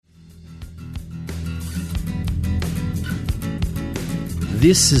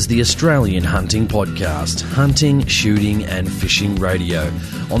This is the Australian Hunting Podcast, hunting, shooting and fishing radio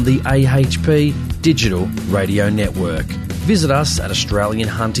on the AHP Digital Radio Network. Visit us at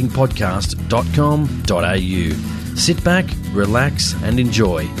australianhuntingpodcast.com.au. Sit back, relax and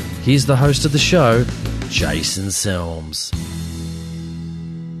enjoy. Here's the host of the show, Jason Selms.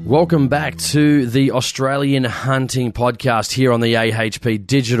 Welcome back to the Australian Hunting Podcast here on the AHP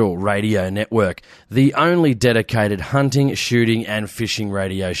Digital Radio Network, the only dedicated hunting, shooting and fishing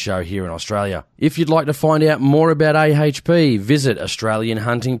radio show here in Australia. If you'd like to find out more about AHP, visit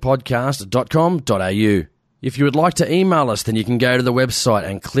australianhuntingpodcast.com.au. If you would like to email us, then you can go to the website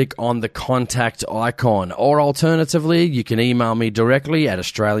and click on the contact icon. Or alternatively, you can email me directly at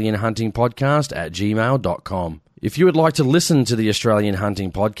australianhuntingpodcast@gmail.com. If you would like to listen to the Australian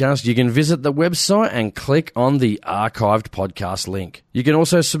Hunting Podcast, you can visit the website and click on the archived podcast link. You can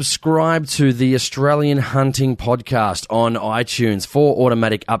also subscribe to the Australian Hunting Podcast on iTunes for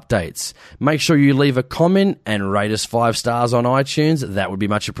automatic updates. Make sure you leave a comment and rate us 5 stars on iTunes. That would be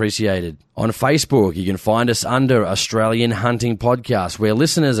much appreciated. On Facebook, you can find us under Australian Hunting Podcast, where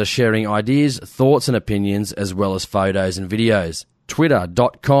listeners are sharing ideas, thoughts and opinions, as well as photos and videos.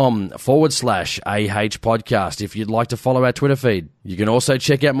 Twitter.com/AH Podcast if you'd like to follow our Twitter feed. You can also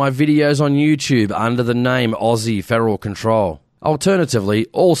check out my videos on YouTube under the name Aussie Feral Control. Alternatively,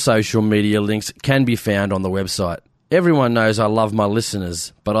 all social media links can be found on the website. Everyone knows I love my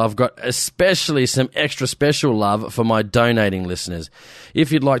listeners, but I've got especially some extra special love for my donating listeners.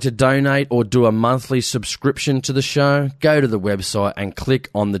 If you'd like to donate or do a monthly subscription to the show, go to the website and click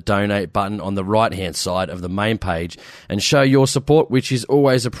on the donate button on the right-hand side of the main page and show your support, which is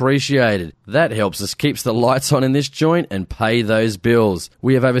always appreciated. That helps us keep the lights on in this joint and pay those bills.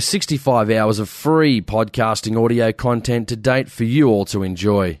 We have over 65 hours of free podcasting audio content to date for you all to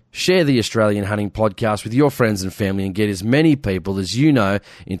enjoy. Share the Australian Hunting Podcast with your friends and family and get as many people as you know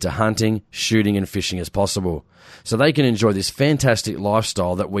into hunting, shooting and fishing as possible, so they can enjoy this fantastic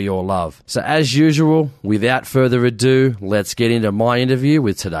lifestyle that we all love. So as usual, without further ado, let's get into my interview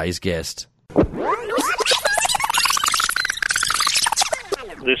with today's guest.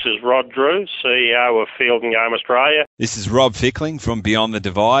 This is Rod Drew, CEO of Field and Game Australia. This is Rob Fickling from Beyond the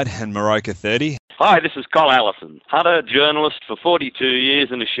Divide and Moroka 30. Hi, this is Col Allison, hunter, journalist for 42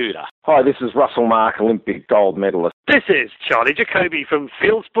 years and a shooter. Hi, this is Russell Mark, Olympic gold medalist. This is Charlie Jacoby from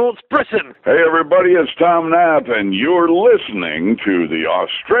Field Sports Britain. Hey everybody, it's Tom Knapp and you're listening to the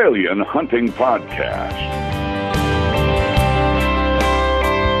Australian Hunting Podcast.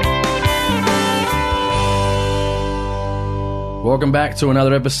 Welcome back to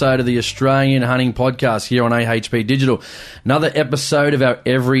another episode of the Australian Hunting Podcast here on AHP Digital. Another episode of our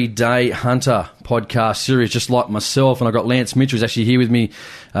Everyday Hunter podcast series, just like myself. And I've got Lance Mitchell, who's actually here with me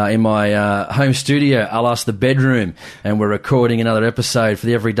in my home studio, alas the bedroom. And we're recording another episode for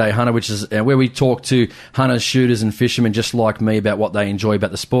the Everyday Hunter, which is where we talk to hunters, shooters and fishermen just like me about what they enjoy about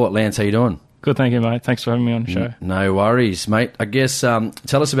the sport. Lance, how you doing? Good, thank you, mate. Thanks for having me on the show. No worries, mate. I guess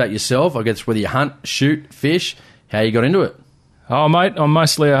tell us about yourself. I guess whether you hunt, shoot, fish, how you got into it. Oh, mate, I'm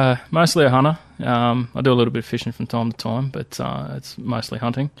mostly a hunter. I do a little bit of fishing from time to time, but it's mostly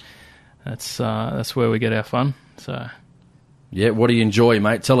hunting. That's where we get our fun. So, yeah, what do you enjoy,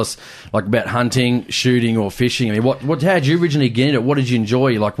 mate? Tell us like about hunting, shooting, or fishing. I mean, how did you originally get into it? What did you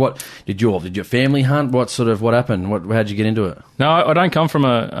enjoy? Like, what did your family hunt? What happened? How did you get into it? No, I don't come from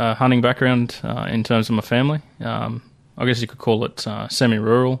a hunting background in terms of my family. I guess you could call it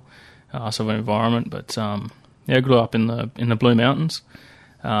semi-rural sort of environment, but. Yeah, I grew up in the Blue Mountains.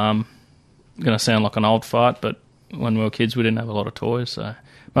 Going to sound like an old fart, but when we were kids, we didn't have a lot of toys. So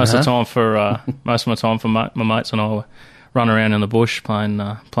most of my time for my mates and I were running around in the bush playing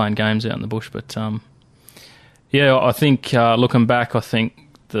games out in the bush. But yeah, I think looking back, I think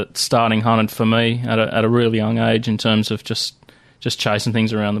that starting hunting for me at a really young age, in terms of just chasing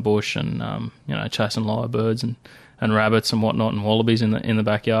things around the bush and chasing lyrebirds and rabbits and whatnot and wallabies in the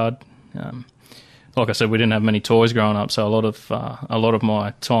backyard. Like I said, we didn't have many toys growing up, so a lot of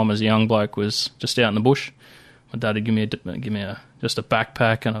my time as a young bloke was just out in the bush. My dad would give me just a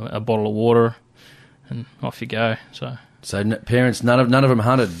backpack and a bottle of water, and off you go. So parents, none of them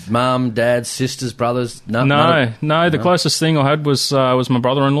hunted. Mum, dad, sisters, brothers. No. The closest thing I had was my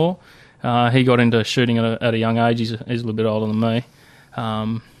brother-in-law. He got into shooting at a young age. He's a little bit older than me,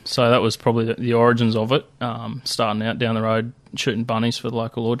 so that was probably the origins of it. Starting out down the road shooting bunnies for the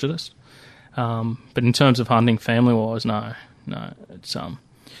local orchardist. But in terms of hunting family-wise, no. It's I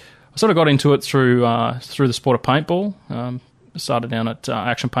sort of got into it through the sport of paintball. Started down at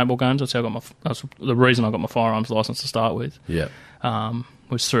Action Paintball Games. That's the reason I got my firearms license to start with. Yeah,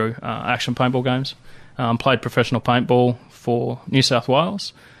 was through Action Paintball Games. Played professional paintball for New South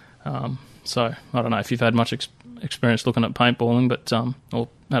Wales. So I don't know if you've had much experience looking at paintballing, but or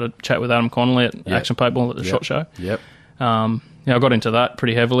had a chat with Adam Connolly at Action Paintball at the SHOT Show. Yep. I got into that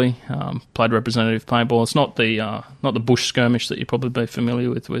pretty heavily. Played representative paintball. It's not the bush skirmish that you'd probably be familiar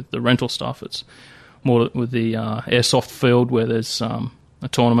with the rental stuff. It's more with the airsoft field where there's a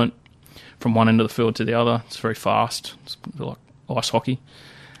tournament from one end of the field to the other. It's very fast. It's like ice hockey.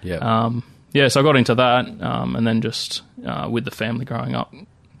 Yeah. So I got into that, and then just with the family growing up,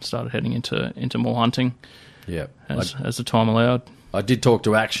 started heading into more hunting. Yeah. As the time allowed. I did talk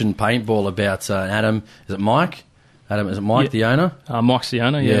to Action Paintball about Adam. Is it Mike? Is it Mike, the owner? Mike's the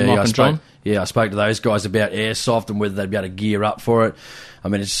owner, Mike and John. I spoke to those guys about airsoft and whether they'd be able to gear up for it. I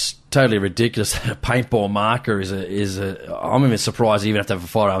mean, it's totally ridiculous that a paintball marker is a. I'm even surprised you even have to have a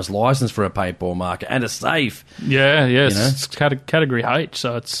firearms license for a paintball marker and a safe. Yeah, it's category H,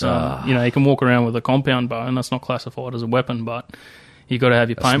 so it's you can walk around with a compound bow, and that's not classified as a weapon, but you got to have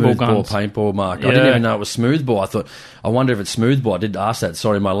your paintball guns. Paintball marker. I didn't even know it was smoothbore. I wonder if it's smoothbore. I did ask that.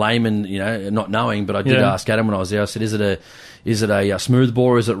 Sorry, my layman, not knowing, but I did ask Adam when I was there. I said, "Is it a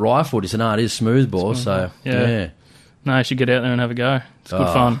smoothbore? Or is it rifled?" He said, "No, it is smoothbore." So yeah. No, you should get out there and have a go. It's good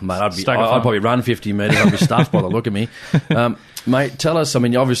fun. Mate, I'd probably run 50 metres. I'd be stuffed by the look of me. Mate, tell us, I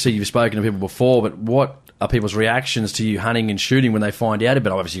mean, obviously you've spoken to people before, but what are people's reactions to you hunting and shooting when they find out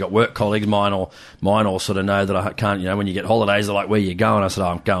about it? Obviously you've got work colleagues, mine all sort of know that I can't, when you get holidays, they're like, where you going? I said,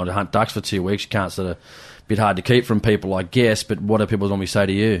 I'm going to hunt ducks for 2 weeks. You can't sort of, a bit hard to keep from people, I guess, but what do people normally say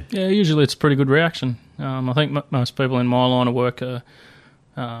to you? Yeah, usually it's a pretty good reaction. I think most people in my line of work are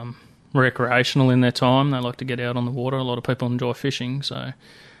recreational in their time. They like to get out on the water. A lot of people enjoy fishing. So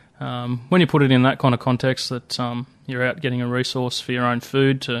when you put it in that kind of context, that you're out getting a resource for your own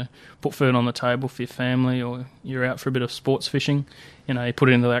food, to put food on the table for your family, or you're out for a bit of sports fishing, you put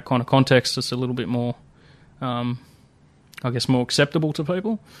it into that kind of context, it's a little bit more, more acceptable to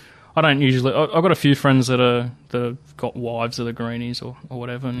people. I don't usually. I've got a few friends that have got wives that are greenies or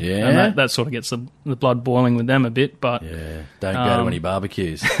whatever, and that sort of gets the blood boiling with them a bit. But don't go to any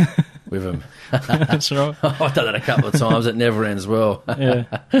barbecues with them. That's right. I've done that a couple of times. It never ends well.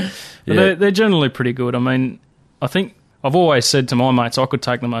 They're generally pretty good. I mean, I think I've always said to my mates I could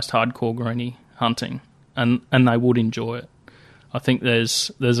take the most hardcore greenie hunting, and they would enjoy it. I think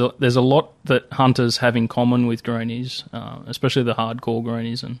there's a lot that hunters have in common with greenies, especially the hardcore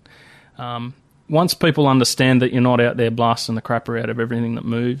greenies. And once people understand that you're not out there blasting the crapper out of everything that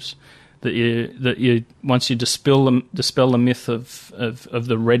moves, once you dispel the myth of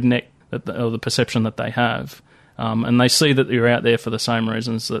the redneck or the perception that they have, and they see that you're out there for the same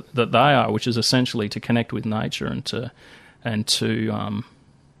reasons that they are, which is essentially to connect with nature and to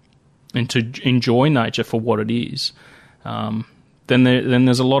enjoy nature for what it is. Then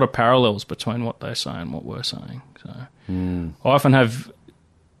there's a lot of parallels between what they say and what we're saying. So I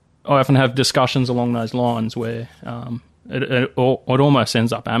often have discussions along those lines where it almost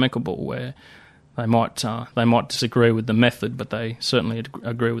ends up amicable, where they might disagree with the method, but they certainly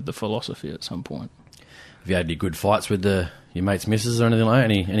agree with the philosophy at some point. Have you had any good fights with your mates' missus or anything like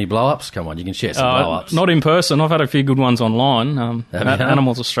that? Any blow-ups? Come on, you can share some blow-ups. Not in person. I've had a few good ones online.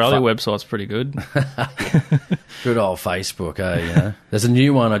 Animals Australia website's pretty good. Good old Facebook, There's a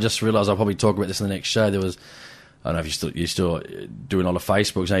new one. I just realised I'll probably talk about this in the next show. There was, I don't know if you're still doing a lot of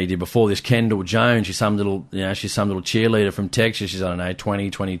Facebooks. You did before this. Kendall Jones. She's some little cheerleader from Texas. She's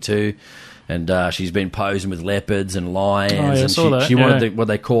 20, 22. And she's been posing with leopards and lions. She wanted what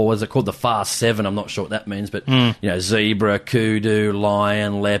they call, what is it called, the Fast Seven. I'm not sure what that means, but zebra, kudu,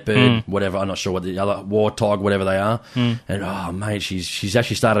 lion, leopard, whatever. I'm not sure what the other, warthog, whatever they are. And mate, she's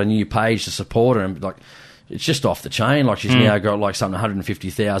actually started a new page to support her, and it's just off the chain. She's now got something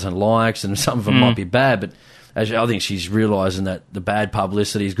 150,000 likes, and some of them might be bad, but I think she's realising that the bad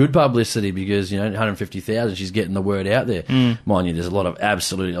publicity is good publicity, because 150,000, she's getting the word out there. Mind you, there's a lot of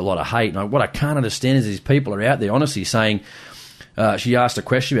hate. And what I can't understand is these people are out there honestly saying, she asked a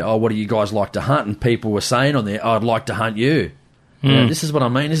question about, what do you guys like to hunt? And people were saying on there, I'd like to hunt you. This is what I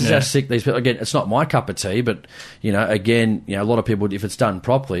mean. This is how sick these people. Again, it's not my cup of tea, but a lot of people, if it's done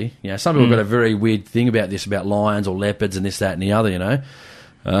properly, some people have got a very weird thing about this, about lions or leopards and this, that, and the other.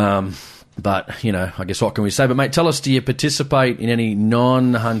 But, I guess what can we say? But, mate, tell us, do you participate in any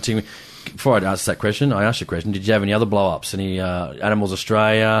non-hunting... Before I ask that question, I asked you a question. Did you have any other blow-ups? Any Animals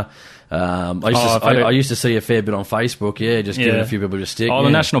Australia? I used to see a fair bit on Facebook, just giving a few people a stick. The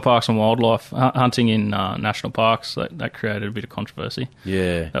National Parks and Wildlife, hunting in national parks, that created a bit of controversy.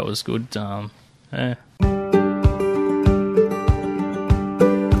 Yeah. That was good.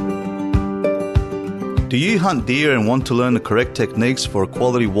 Do you hunt deer and want to learn the correct techniques for a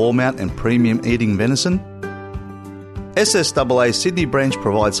quality wall mount and premium eating venison? SSAA Sydney branch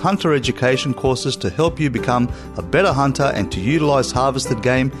provides hunter education courses to help you become a better hunter and to utilise harvested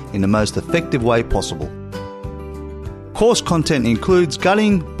game in the most effective way possible. Course content includes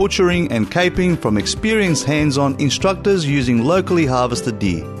gutting, butchering and caping from experienced hands-on instructors using locally harvested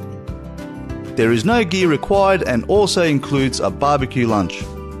deer. There is no gear required and also includes a barbecue lunch.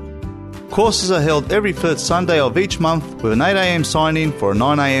 Courses are held every first Sunday of each month with an 8 a.m. sign-in for a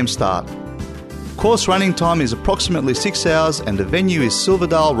 9 a.m. start. Course running time is approximately 6 hours and the venue is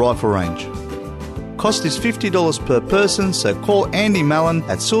Silverdale Rifle Range. Cost is $50 per person, so call Andy Mallon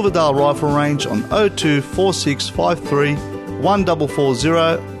at Silverdale Rifle Range on 02 4653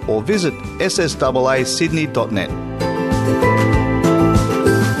 1440 or visit ssaaSydney.net.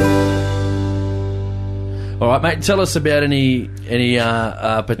 All right, mate. Tell us about any any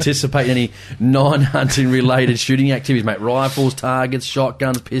non-hunting related shooting activities, mate. Rifles, targets,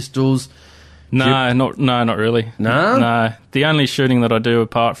 shotguns, pistols. No, not really. No. The only shooting that I do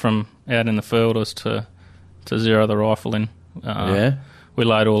apart from out in the field is to zero the rifle in. We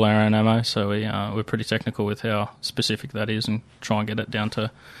load all our own ammo, so we're pretty technical with how specific that is, and try and get it down to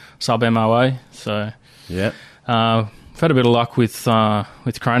sub MOA. So yeah. I've had a bit of luck with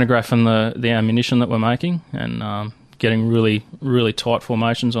chronograph and the ammunition that we're making, and getting really, really tight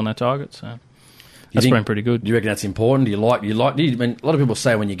formations on our targets. So that's been pretty good. Do you reckon that's important? Do you like? I mean, a lot of people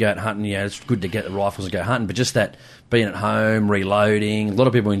say when you go out hunting, it's good to get the rifles and go hunting, but just that being at home, reloading, a lot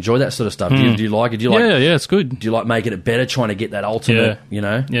of people enjoy that sort of stuff. Do you like it? Yeah, it's good. Do you like making it better, trying to get that ultimate,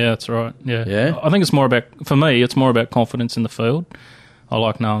 Yeah, that's right. Yeah. I think it's more about, for me, it's more about confidence in the field. I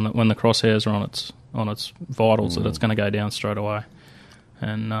like knowing that when the crosshairs are on its vitals, that it's going to go down straight away.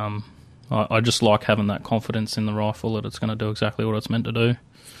 And I just like having that confidence in the rifle that it's going to do exactly what it's meant to do.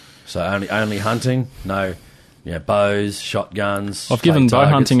 So only hunting? No, bows, shotguns. I've given bow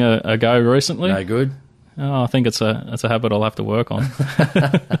hunting a go recently. No good? Oh, I think it's a habit I'll have to work on.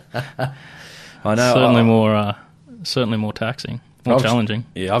 I know. Certainly more taxing, more challenging.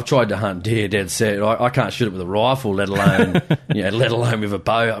 Yeah, I've tried to hunt deer dead set. I can't shoot it with a rifle, let alone let alone with a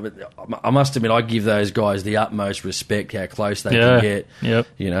bow. I must admit, I give those guys the utmost respect how close they can get. Yep.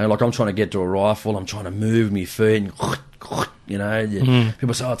 Like I'm trying to get to a rifle, I'm trying to move my feet and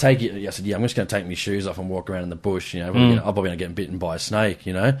people say, "I'll take it." I said, "Yeah, I'm just going to take my shoes off and walk around in the bush." I'm probably going to get bitten by a snake.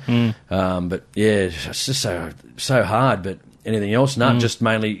 But it's just so hard. But anything else? No, just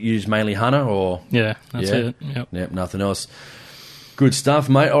mainly hunter or that's it. Yep, nothing else. Good stuff,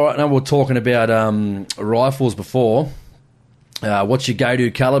 mate. All right, now we're talking about rifles before. What's your go-to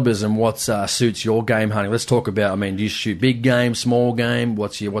calibers and what suits your game hunting? Let's talk about. Do you shoot big game, small game?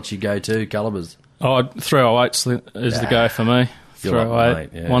 What's your go-to calibers? 308 is the go for me.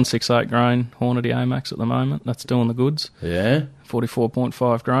 308, 168 grain Hornady AMAX at the moment. That's doing the goods. Yeah,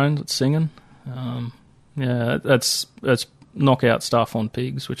 44.5 grains. It's singing. That's knockout stuff on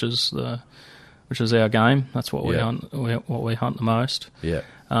pigs, which is our game. That's what we hunt. What we hunt the most. Yeah.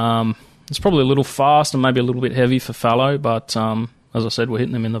 It's probably a little fast and maybe a little bit heavy for fallow, but as I said, we're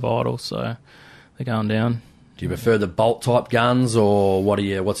hitting them in the vitals, so they're going down. Do you prefer the bolt type guns, or what's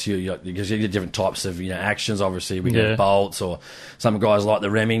your because you get different types of actions? Obviously, we get bolts, or some guys like the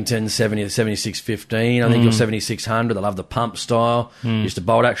Remington 7615. I think your 7600. They love the pump style. Just a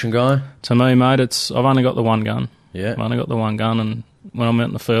bolt action guy. To me, mate, I've only got the one gun. Yeah, I've only got the one gun, and when I'm out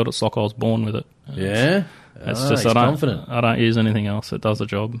in the field, it's like I was born with it. It's just confident. I don't use anything else. It does the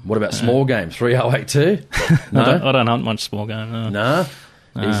job. What about small game? 308 too? No, I don't hunt much small game. No.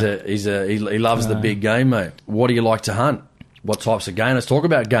 He loves the big game, mate. What do you like to hunt? What types of game? Let's talk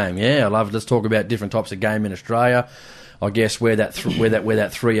about game. Yeah, let's talk about different types of game in Australia. I guess where that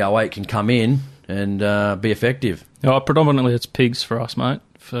 308 can come in and be effective. Predominantly it's pigs for us, mate.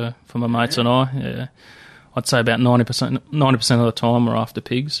 For my mates and I. Yeah, I'd say about 90% of the time we're after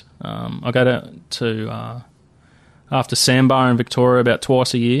pigs. I go down to after Sambar in Victoria about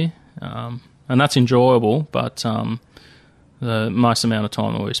twice a year, and that's enjoyable. But the most amount of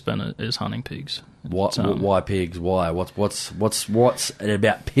time that we spend is hunting pigs. Why pigs? Why? What's it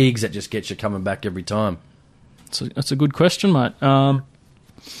about pigs that just gets you coming back every time? That's a good question, mate. I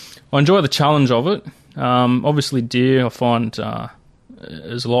enjoy the challenge of it. Obviously, deer I find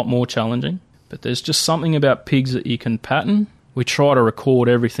is a lot more challenging, but there's just something about pigs that you can pattern. We try to record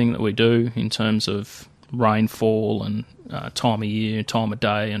everything that we do in terms of rainfall and time of year, time of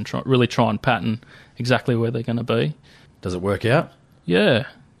day, and really try and pattern exactly where they're going to be. Does it work out? Yeah,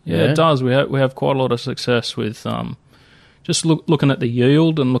 it does. We have quite a lot of success with just looking at the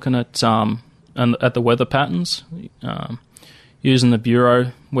yield and looking at and at the weather patterns. using the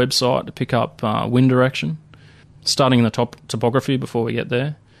Bureau website to pick up wind direction, studying the topography before we get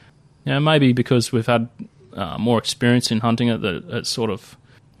there. Maybe because we've had more experience in hunting it, that it's sort of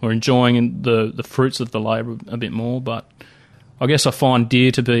we're enjoying the fruits of the labour a bit more. But I guess I find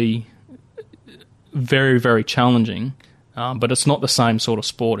deer to be very, very challenging, but it's not the same sort of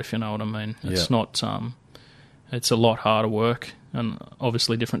sport, if you know what I mean. It's not. It's a lot harder work and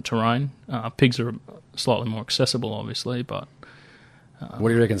obviously different terrain. Pigs are slightly more accessible, obviously, but. What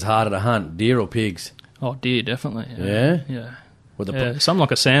do you reckon's harder to hunt, deer or pigs? Oh, deer, definitely. Yeah. Something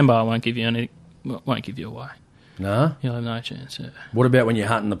like a sandbar won't give you away. No, you'll have no chance. Yeah. What about when you're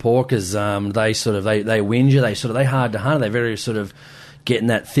hunting the porkers? They whinge you. They hard to hunt. They very sort of get in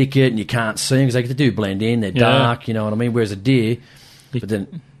that thicket and you can't see them because they do blend in. They're dark. You know what I mean. Whereas a deer, but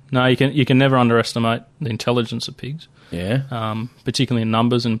then you can never underestimate the intelligence of pigs. Yeah. Particularly in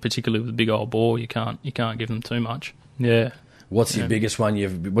numbers and particularly with a big old boar, you can't give them too much. Yeah. What's the biggest one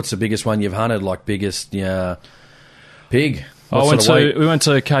you've hunted? Like biggest pig? We went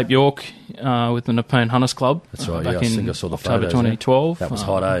to Cape York with the Nepean Hunters Club. That's right. Back I in think I saw the October photos, 2012. That was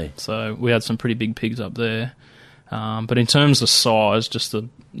hot, eh? So we had some pretty big pigs up there. But in terms of size, just the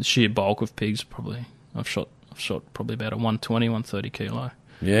sheer bulk of pigs, probably I've shot probably about a 120, 130 kilo.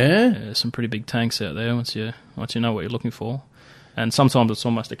 Yeah, some pretty big tanks out there once you know what you're looking for. And sometimes it's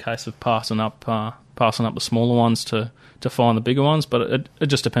almost a case of passing up the smaller ones to find the bigger ones, but it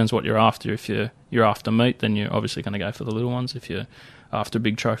just depends what you're after. If you're after meat, then you're obviously going to go for the little ones. If you're after a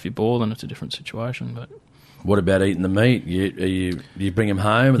big trophy boar, then it's a different situation. But what about eating the meat? You bring them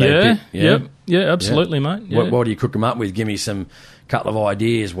home? Yeah, absolutely, mate. Yeah. What do you cook them up with? Give me some couple of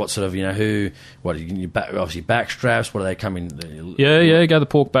ideas. What sort of obviously back straps? What do they come in? Yeah. Go the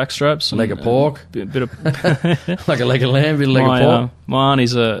pork back straps. Leg of pork, bit of like a leg of lamb, bit of leg of pork. My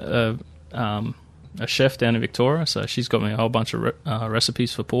auntie's a chef down in Victoria, so she's got me a whole bunch of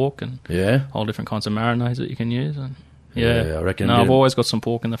recipes for pork and all different kinds of marinades that you can use. And I reckon. I've always got some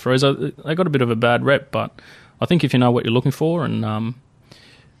pork in the freezer. They got a bit of a bad rep, but I think if you know what you're looking for, and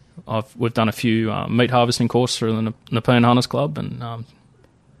we've done a few meat harvesting courses through the Nepean Hunters Club, and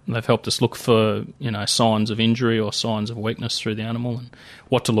they've helped us look for signs of injury or signs of weakness through the animal and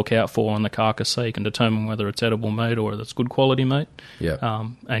what to look out for on the carcass, so you can determine whether it's edible meat or whether it's good quality meat. Yeah.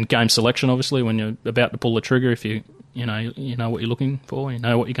 And game selection, obviously, when you're about to pull the trigger, if you know what you're looking for, you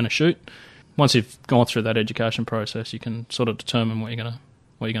know what you're going to shoot. Once you've gone through that education process, you can sort of determine what you're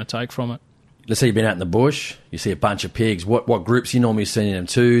going to take from it. Let's say you've been out in the bush, you see a bunch of pigs. What groups you normally see in them?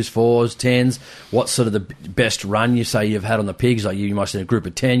 2s, 4s, 10s? What's sort of the best run you say you've had on the pigs? Like you might see a group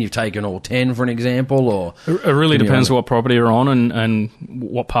of 10, you've taken all 10 for an example? Or it really depends what property you're on and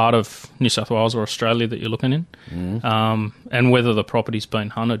what part of New South Wales or Australia that you're looking in, and whether the property's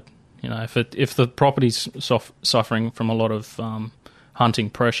been hunted. If the property's suffering from a lot of hunting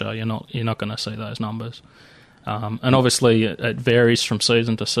pressure, you're not going to see those numbers. And obviously it varies from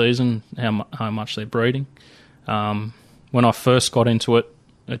season to season how much they're breeding. When I first got into it,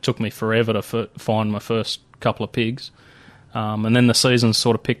 it took me forever to find my first couple of pigs. And then the season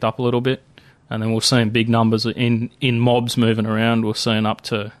sort of picked up a little bit, and then we're seeing big numbers in mobs moving around. We're seeing up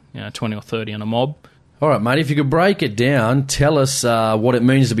to 20 or 30 in a mob. All right, mate, if you could break it down, tell us what it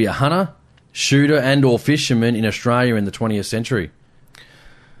means to be a hunter, shooter and or fisherman in Australia in the 20th century.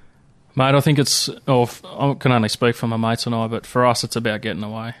 Mate, I think I can only speak for my mates and I, but for us it's about getting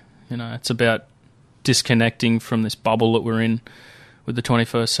away. It's about disconnecting from this bubble that we're in with the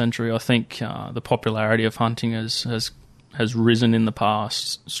 21st century. I think the popularity of hunting has risen in the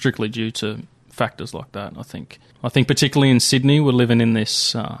past strictly due to factors like that. I think particularly in Sydney, we're living in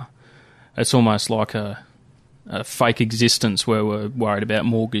this, it's almost like a fake existence where we're worried about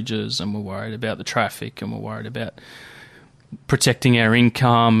mortgages and we're worried about the traffic and we're worried about protecting our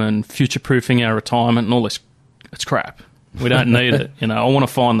income and future-proofing our retirement and all this. It's crap. We don't need it. I want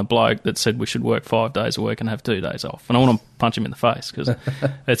to find the bloke that said we should work 5 days a week and have 2 days off, and I want to punch him in the face because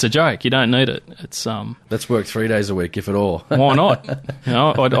it's a joke. You don't need it. It's let's work 3 days a week, if at all. Why not?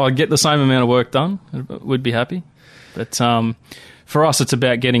 I'd get the same amount of work done. We'd be happy. But for us, it's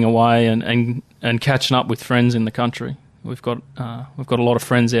about getting away and catching up with friends in the country. We've got a lot of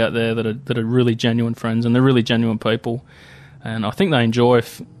friends out there that are really genuine friends, and they're really genuine people. And I think they enjoy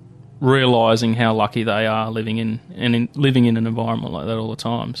realising how lucky they are living in an environment like that all the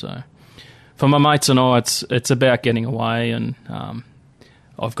time. So for my mates and I, it's about getting away. And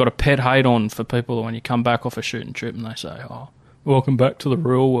I've got a pet hate on for people when you come back off a shooting trip and they say, "Oh, welcome back to the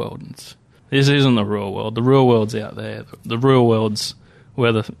real world." And this isn't the real world. The real world's out there. The real world's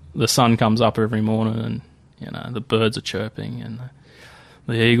where the sun comes up every morning and the birds are chirping and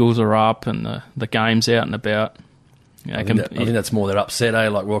the eagles are up and the game's out and about. I think that's more their upset,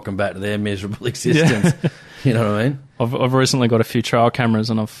 like welcome back to their miserable existence. Yeah. You know what I mean? I've recently got a few trail cameras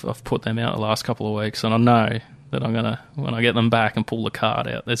and I've put them out the last couple of weeks, and I know that I'm gonna, when I get them back and pull the card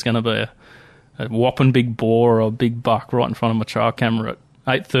out, there's gonna be a whopping big boar or a big buck right in front of my trail camera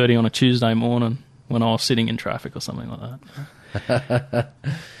at 8:30 on a Tuesday morning when I was sitting in traffic or something like that.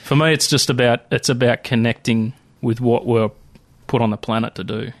 For me, it's about connecting with what we're put on the planet to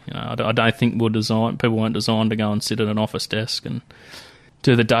do. You know, I don't think people weren't designed to go and sit at an office desk and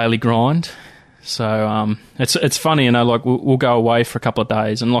do the daily grind. So it's funny, you know, like we'll go away for a couple of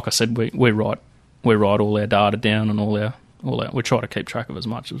days, and like I said, we write all our data down and all our we try to keep track of as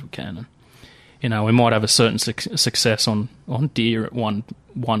much as we can. And you know, we might have a certain success on deer at one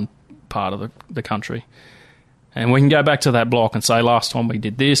part of the country, and we can go back to that block and say, last time we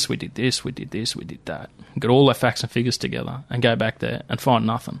did this, we did this, we did this, we did that. Get all the facts and figures together and go back there and find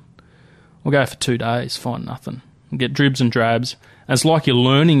nothing. We'll go for 2 days, find nothing. We'll get dribs and drabs. And it's like you're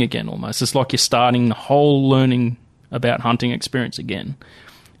learning again almost. It's like you're starting the whole learning about hunting experience again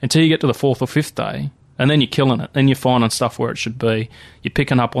until you get to the 4th or 5th day, and then you're killing it. Then you're finding stuff where it should be. You're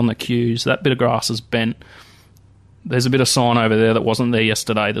picking up on the cues. That bit of grass is bent. There's a bit of sign over there that wasn't there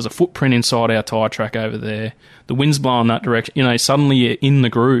yesterday. There's a footprint inside our tyre track over there. The wind's blowing that direction. You know, suddenly you're in the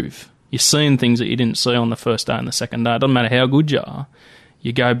groove. You're seeing things that you didn't see on the first day and the second day. It doesn't matter how good you are.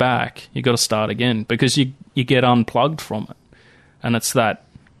 You go back. You've got to start again because you get unplugged from it. And it's that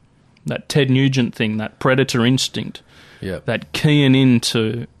Ted Nugent thing, that predator instinct, that keying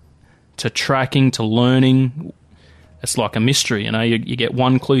into tracking, to learning. It's like a mystery, you know. You get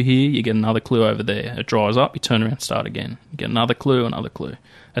one clue here, you get another clue over there. It dries up, you turn around, start again. You get another clue, another clue.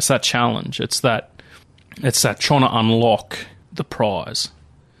 It's that challenge. It's that trying to unlock the prize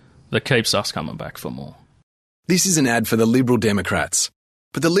that keeps us coming back for more. This is an ad for the Liberal Democrats.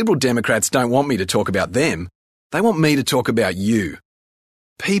 But the Liberal Democrats don't want me to talk about them. They want me to talk about you.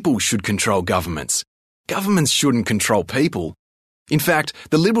 People should control governments. Governments shouldn't control people. In fact,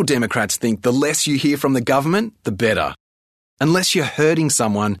 the Liberal Democrats think the less you hear from the government, the better. Unless you're hurting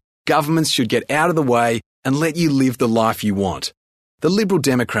someone, governments should get out of the way and let you live the life you want. The Liberal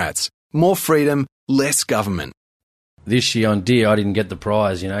Democrats. More freedom, less government. This year on deer, I didn't get the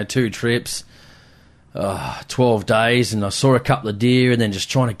prize, you know, 2 trips, 12 days, and I saw a couple of deer and then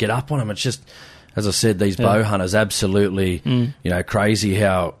just trying to get up on them. It's just, as I said, these bow hunters absolutely, you know, crazy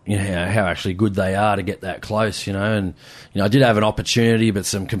how actually good they are to get that close, you know. And you know, I did have an opportunity,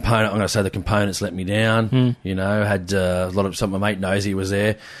 but I'm going to say the components let me down. You know, had a lot of some of my mate Nosy was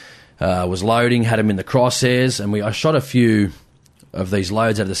there, was loading, had him in the crosshairs, and I shot a few of these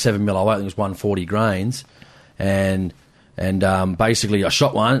loads out of the 7mm. I think it was 140 grains, and basically I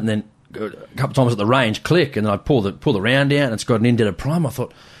shot one, and then a couple of times at the range, click, and then I pull the round out, and it's got an indented prime. I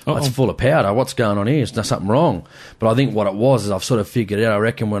thought, it's full of powder. What's going on here? Is there something wrong? But I think what it was is I've sort of figured it out. I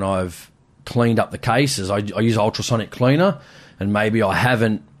reckon when I've cleaned up the cases, I use ultrasonic cleaner, and maybe I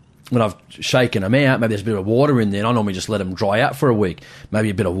haven't, when I've shaken them out, maybe there's a bit of water in there, and I normally just let them dry out for a week. Maybe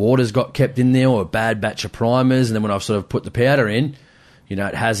a bit of water's got kept in there, or a bad batch of primers, and then when I've sort of put the powder in, you know,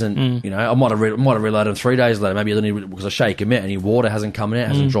 it hasn't, you know, I might have reloaded them 3 days later, maybe because I shake them out, any water hasn't come out,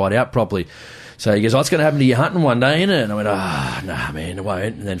 hasn't dried out properly. So he goes, it's going to happen to you hunting one day, innit? And I went, nah, man, it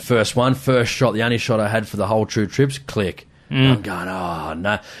won't. And then first shot, the only shot I had for the whole 2 trips, click. I'm going, no.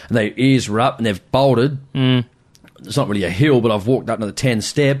 And their ears were up and they've bolted. It's not really a hill, but I've walked up another 10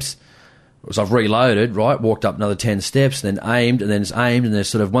 steps. So I've reloaded, right, walked up another 10 steps, and then aimed, and they're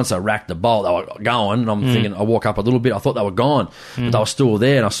sort of, once I racked the bolt, they were going, and I'm thinking, I walk up a little bit, I thought they were gone, but they were still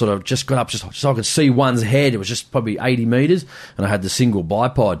there, and I sort of just got up just so I could see one's head. It was just probably 80 metres, and I had the single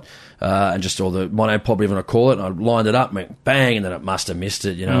bipod, and just all the monopod, whatever I call it, and I lined it up, and went bang, and then it must have missed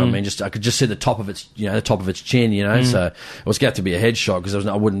it, you know what I mean? I could just see the top of its, you know, the top of its chin, you know, so it was going to have to be a headshot, because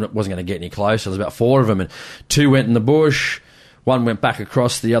I wasn't going to get any closer. There was about 4 of them, and 2 went in the bush. One went back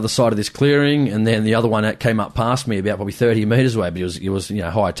across the other side of this clearing, and then the other one that came up past me about probably 30 metres away, but he was you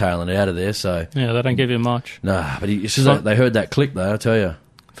know, hightailing it out of there. So yeah, they don't give you much. Nah, but they heard that click though, I tell you.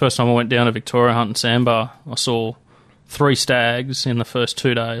 First time I went down to Victoria hunting sandbar, I saw 3 stags in the first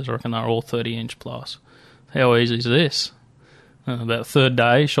 2 days. I reckon they were all 30-inch plus. How easy is this? About the 3rd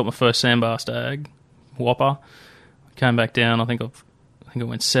day, shot my first sandbar stag, whopper. Came back down. I think it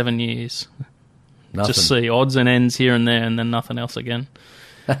went 7 years. Nothing. Just see odds and ends here and there, and then nothing else again.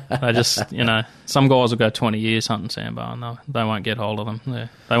 They just, you know, some guys will go 20 years hunting sandbar, and they won't get hold of them. They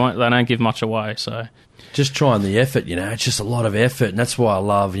don't give much away. So just trying the effort, you know, it's just a lot of effort, and that's why I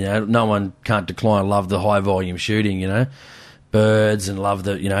love, you know, no one can't decline. I love the high volume shooting, you know, birds, and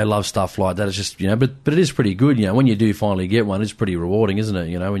love stuff like that. It's just, you know, but it is pretty good, you know, when you do finally get one, it's pretty rewarding, isn't it?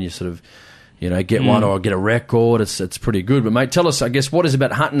 You know, when you sort of, get one or get a record. It's pretty good. But, mate, tell us, I guess, what is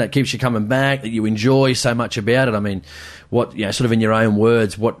about hunting that keeps you coming back, that you enjoy so much about it? I mean, what, sort of in your own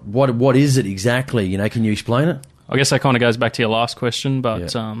words, what is it exactly? Can you explain it? I guess that kind of goes back to your last question,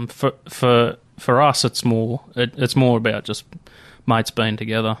 but for us, it's more about just mates being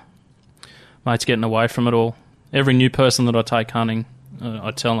together, mates getting away from it all. Every new person that I take hunting,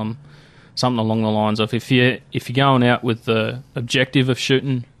 I tell them something along the lines of, if you're going out with the objective of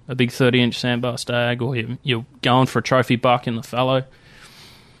shooting a big 30-inch sandbar stag, or you're going for a trophy buck in the fallow,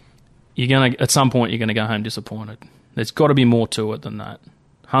 at some point you're gonna go home disappointed. There's got to be more to it than that.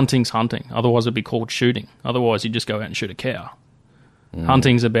 Hunting's hunting. Otherwise, it'd be called shooting. Otherwise, you just go out and shoot a cow.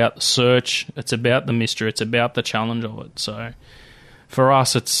 Hunting's about the search. It's about the mystery. It's about the challenge of it. So, for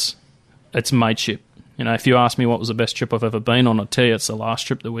us, it's mateship. If you ask me what was the best trip I've ever been on, I'd tell you it's the last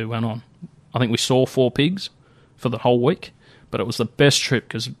trip that we went on. I think we saw 4 pigs for the whole week, but it was the best trip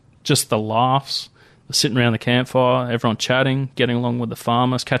because just the laughs, the sitting around the campfire, everyone chatting, getting along with the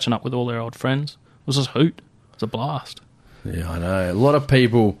farmers, catching up with all their old friends. It was just a hoot. It was a blast. Yeah, I know. A lot of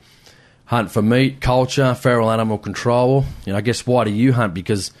people hunt for meat, culture, feral animal control. I guess, why do you hunt?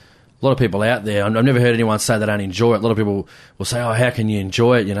 Because a lot of people out there, I've never heard anyone say they don't enjoy it. A lot of people will say, how can you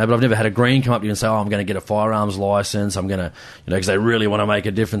enjoy it? But I've never had a green come up to you and say, I'm going to get a firearms license. I'm going to, because they really want to make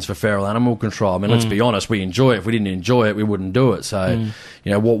a difference for feral animal control. I mean, let's be honest, we enjoy it. If we didn't enjoy it, we wouldn't do it. So,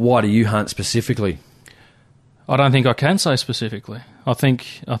 why do you hunt specifically? I don't think I can say specifically. I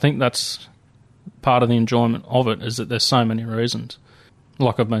think that's part of the enjoyment of it, is that there's so many reasons.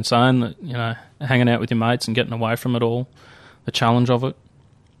 Like I've been saying, that, hanging out with your mates and getting away from it all, the challenge of it,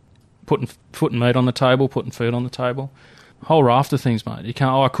 putting meat on the table, putting food on the table, a whole raft of things, mate.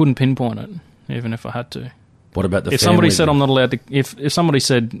 I couldn't pinpoint it, even if I had to. What about the if somebody said I'm not allowed to, if somebody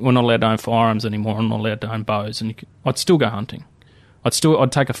said we're not allowed to own firearms anymore, I'm not allowed to own bows, I'd still go hunting. I'd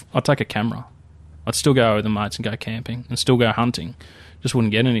take a camera. I'd still go with the mates and go camping and still go hunting. Just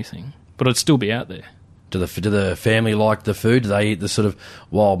wouldn't get anything, but I'd still be out there. Do the family like the food? Do they eat the sort of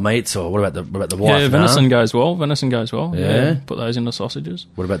wild meats, or what about the wife? Yeah, venison goes well. Yeah, put those into sausages.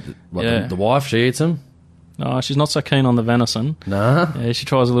 What about the wife? She eats them. No, she's not so keen on the venison. Nah. Yeah, she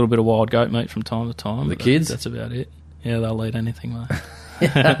tries a little bit of wild goat meat from time to time. The kids? That's about it. Yeah, they'll eat anything, mate.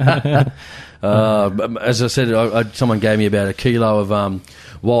 As I said, someone gave me about a kilo of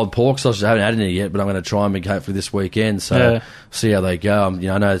wild pork sausage. I haven't had any yet, but I'm going to try them hopefully this weekend. So see how they go.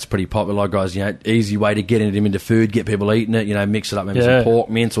 I know it's pretty popular, guys. Easy way to get them into food, get people eating it. Mix it up, maybe some pork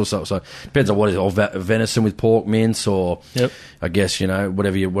mince or something. So depends on what it is, or venison with pork mince, or I guess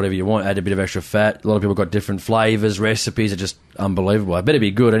whatever you want. Add a bit of extra fat. A lot of people got different flavors, recipes. Are just unbelievable. I better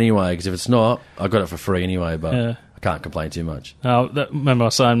be good anyway, because if it's not, I got it for free anyway. But can't complain too much. Remember I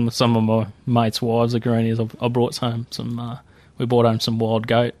was saying with some of my mates' wives, the greenies, I brought home some. We brought home some wild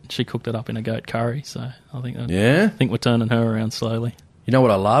goat. She cooked it up in a goat curry. So I think we're turning her around slowly. You know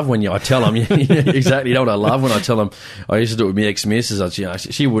what I love when I tell them exactly. You know what I love when I tell them. I used to do it with my ex-missus.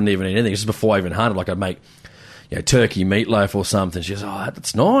 She wouldn't even eat anything. This is before I even hunted. Like I'd make turkey meatloaf or something. She goes,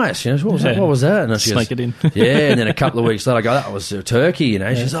 that's nice. She goes, what was that? And she sneak it in. And then a couple of weeks later, I go, that was turkey. She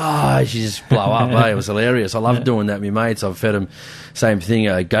goes, she just blow up. It was hilarious. I love doing that with my mates. I've fed them same thing,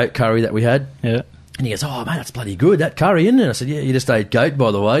 goat curry that we had. Yeah. And he goes, mate, that's bloody good, that curry, isn't it? I said, yeah, you just ate goat,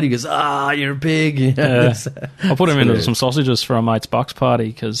 by the way. And he goes, you're a pig. I put him into some sausages for a mate's bucks party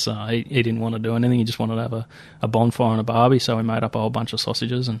because he didn't want to do anything. He just wanted to have a bonfire and a barbie. So we made up a whole bunch of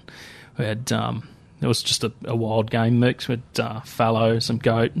sausages, and we had it was just a wild game mix with fallow, some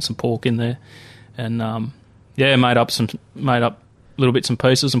goat, and some pork in there, and made up little bits and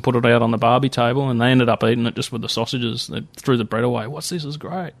pieces and put it out on the barbie table, and they ended up eating it just with the sausages. They threw the bread away. What's this? Is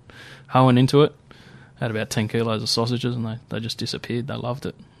great. Hoeing into it. Had about 10 kilos of sausages, and they just disappeared. They loved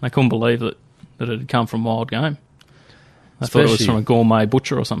it. They couldn't believe that it had come from wild game. They thought it was from a gourmet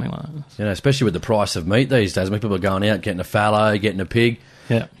butcher or something like that. Especially with the price of meat these days. People are going out, getting a fallow, getting a pig.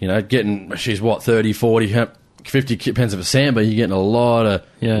 Yeah. Getting, 30, 40, 50 pence of a sambar. You're getting a lot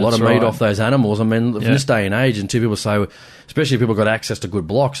of meat off those animals. I mean, from this day and age, and people say, especially if people got access to good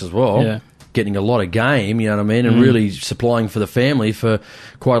blocks as well, getting a lot of game, you know what I mean, and really supplying for the family for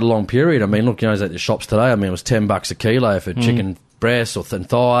quite a long period. I mean, look, at the shops today, I mean, it was $10 a kilo for chicken breasts or thin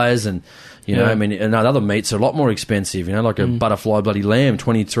thighs, and I mean, and other meats are a lot more expensive, like a butterfly bloody lamb,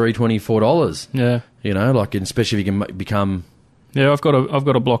 $23, $24. And especially if you can become. Yeah, I've got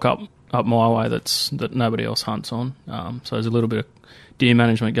a block up my way that nobody else hunts on. So there's a little bit of deer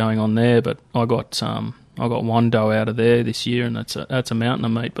management going on there, but I got one doe out of there this year, and that's a mountain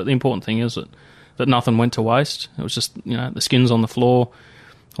of meat. But the important thing is that nothing went to waste. It was just the skin's on the floor,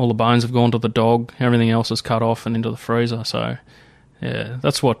 all the bones have gone to the dog, everything else is cut off and into the freezer. So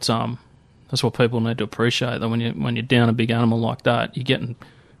that's what That's what people need to appreciate. That when you're down a big animal like that, you're getting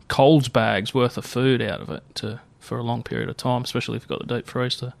Coles bags worth of food out of it for a long period of time, especially if you've got the deep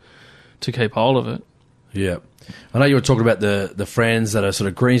freeze to keep hold of it. Yeah. I know you were talking about the friends that are sort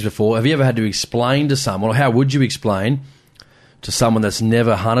of greens before. Have you ever had to explain to someone, or how would you explain to someone that's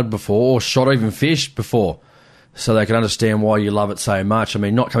never hunted before or shot or even fished before, so they can understand why you love it so much? I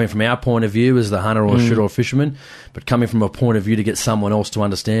mean, not coming from our point of view as the hunter or shooter or fisherman, but coming from a point of view to get someone else to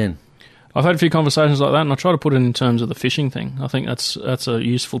understand. I've had a few conversations like that, and I try to put it in terms of the fishing thing. I think that's a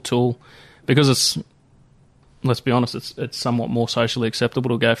useful tool because it's, let's be honest, it's somewhat more socially acceptable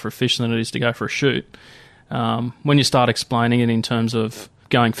to go for a fish than it is to go for a shoot. When you start explaining it in terms of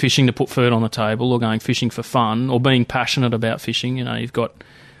going fishing to put food on the table or going fishing for fun or being passionate about fishing, you've got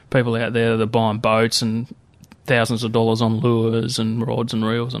people out there that are buying boats and thousands of dollars on lures and rods and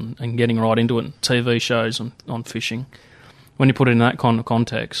reels and getting right into it, and TV shows on fishing. When you put it in that kind of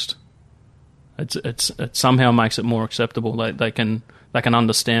context, it somehow makes it more acceptable. They can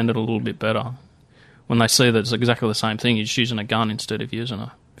understand it a little bit better when they see that it's exactly the same thing. You're just using a gun instead of using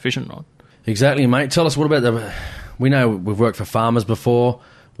a fishing rod. Exactly, mate. Tell us, what about we know we've worked for farmers before.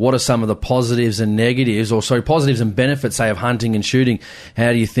 What are some of the positives and negatives, or sorry, positives and benefits, say, of hunting and shooting?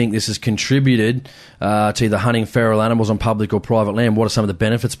 How do you think this has contributed to either hunting feral animals on public or private land? What are some of the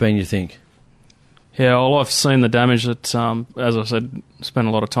benefits been, you think? Yeah, well, I've seen the damage that, as I said, spent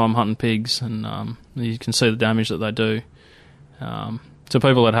a lot of time hunting pigs, and you can see the damage that they do. To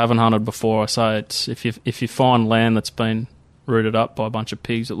people that haven't hunted before, I say it's if you find land that's been rooted up by a bunch of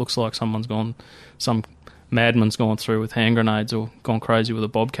pigs, it looks like some madman's gone through with hand grenades or gone crazy with a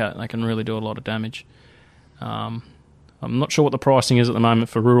bobcat. They can really do a lot of damage. I'm not sure what the pricing is at the moment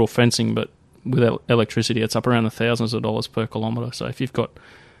for rural fencing, but with electricity, it's up around the thousands of dollars per kilometre. So if you've got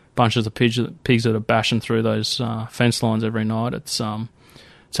bunches of pigs that are bashing through those fence lines every night, it's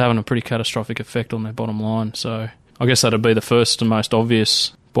having a pretty catastrophic effect on their bottom line. So I guess that'd be the first and most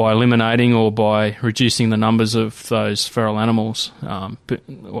obvious. By eliminating or by reducing the numbers of those feral animals,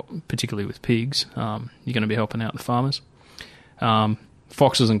 particularly with pigs, you're going to be helping out the farmers.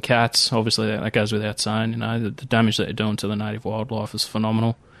 Foxes and cats, obviously that goes without saying. The damage that they're doing to the native wildlife is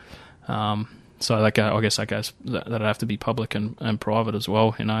phenomenal. So I guess that'd have to be public and private as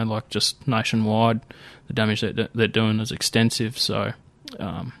well. Like just nationwide, the damage that they're doing is extensive. So,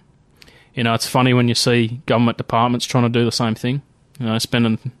 it's funny when you see government departments trying to do the same thing.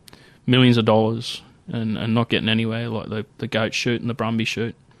 Spending millions of dollars and not getting anywhere, like the goat shoot and the brumby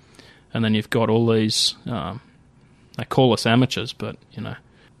shoot. And then you've got all these, they call us amateurs, but,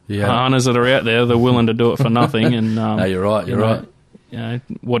 hunters that are out there, they're willing to do it for nothing. And no, you're right.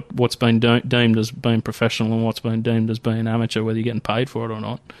 What's been deemed as being professional and what's been deemed as being amateur, whether you're getting paid for it or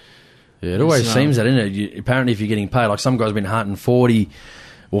not. Yeah, it always seems that, isn't it? Apparently if you're getting paid, like some guys have been hunting 40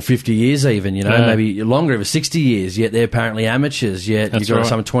 or 50 years even, maybe longer, over 60 years, yet they're apparently amateurs, yet you've got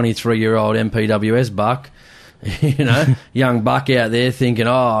some 23-year-old MPWS buck, young buck out there thinking,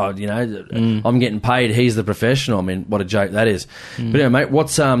 I'm getting paid, he's the professional. I mean, what a joke that is. But anyway, mate,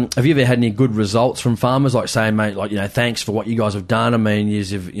 have you ever had any good results from farmers, like saying, mate, thanks for what you guys have done? I mean,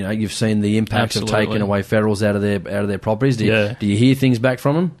 you've seen the impacts of taking away ferals out of their properties. Do you hear things back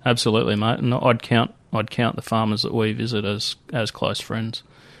from them? Absolutely, mate. And I'd count the farmers that we visit as close friends.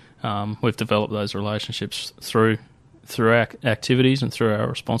 We've developed those relationships through our activities and through our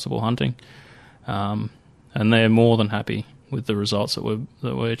responsible hunting, and they're more than happy with the results that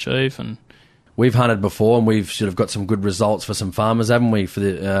we achieve. And we've hunted before, and we've sort of got some good results for some farmers, haven't we? For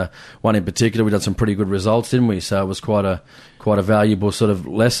the one in particular, we done some pretty good results, didn't we? So it was quite a valuable sort of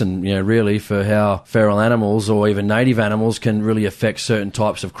lesson, really, for how feral animals or even native animals can really affect certain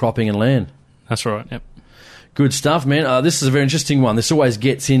types of cropping and land. That's right. Yep. Good stuff, man. This is a very interesting one. This always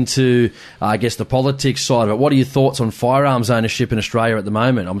gets into, I guess, the politics side of it. What are your thoughts on firearms ownership in Australia at the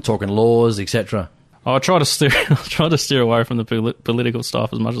moment? I'm talking laws, etc. I try to steer away from the political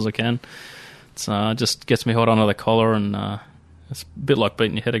stuff as much as I can. It just gets me hot under the collar, and it's a bit like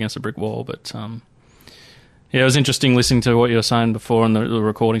beating your head against a brick wall. But it was interesting listening to what you were saying before and the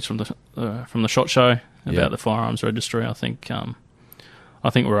recordings from the SHOT Show about the firearms registry. I think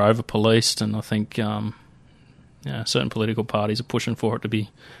we're over policed, and I think. Certain political parties are pushing for it to be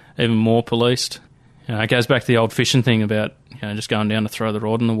even more policed. It goes back to the old fishing thing about just going down to throw the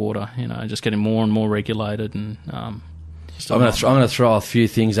rod in the water. Just getting more and more regulated. And I'm going to throw a few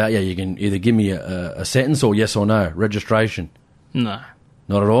things at you. You can either give me a sentence or yes or no. Registration? No,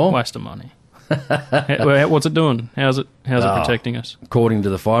 not at all. Waste of money. What's it doing? How's it protecting us? According to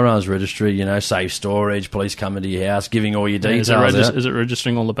the firearms registry, safe storage, police coming to your house, giving all your details. Is it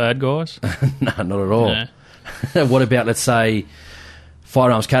registering all the bad guys? No, not at all. Yeah. What about, let's say,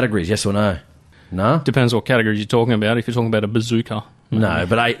 firearms categories, yes or no? No? Depends what categories you're talking about. If you're talking about a bazooka. No,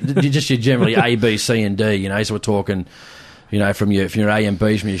 but just your generally A, B, C and D, so we're talking, from your A and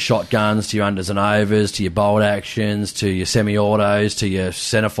Bs, from your shotguns to your unders and overs, to your bolt actions, to your semi-autos, to your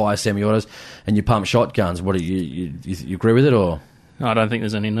centerfire semi-autos, and your pump shotguns. What do you agree with it, or? I don't think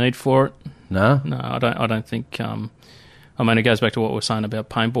there's any need for it. No? No, I don't think... it goes back to what we were saying about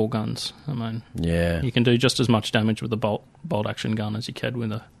paintball guns. Yeah. You can do just as much damage with a bolt action gun as you can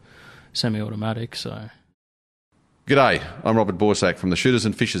with a semi-automatic, so... G'day, I'm Robert Borsak from the Shooters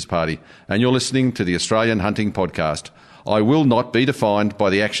and Fishers Party, and you're listening to the Australian Hunting Podcast. I will not be defined by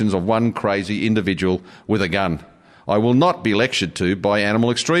the actions of one crazy individual with a gun. I will not be lectured to by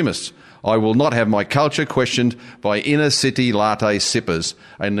animal extremists. I will not have my culture questioned by inner-city latte sippers,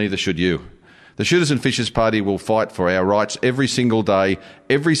 and neither should you. The Shooters and Fishers Party will fight for our rights every single day,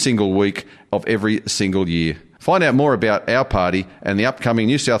 every single week of every single year. Find out more about our party and the upcoming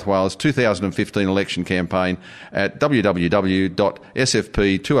New South Wales 2015 election campaign at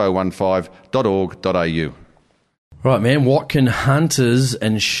www.sfp2015.org.au. Right, man, what can hunters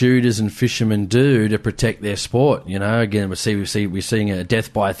and shooters and fishermen do to protect their sport? Again, we're seeing a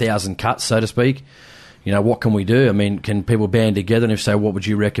death by 1,000 cuts, so to speak. What can we do? Can people band together? And if so, what would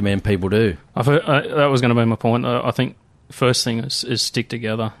you recommend people do? That was going to be my point. I think the first thing is stick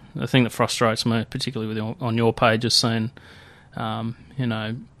together. The thing that frustrates me, particularly on your page, is seeing,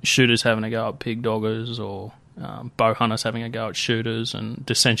 shooters having a go at pig doggers or bow hunters having a go at shooters and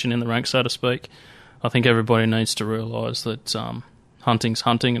dissension in the ranks, so to speak. I think everybody needs to realise that hunting's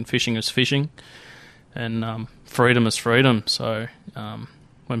hunting and fishing is fishing, and freedom is freedom. So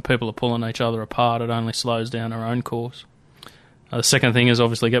when people are pulling each other apart, it only slows down our own cause. The second thing is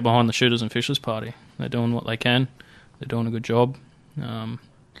obviously get behind the Shooters and Fishers Party. They're doing what they can. They're doing a good job. I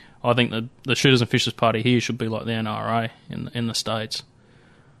think the Shooters and Fishers Party here should be like the NRA in the States.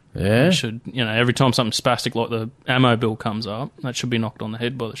 Yeah. It should, every time something spastic like the ammo bill comes up, that should be knocked on the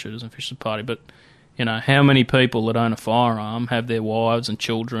head by the Shooters and Fishers Party. But how many people that own a firearm have their wives and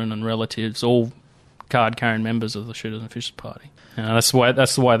children and relatives all card-carrying members of the Shooters and Fishers Party? That's the way the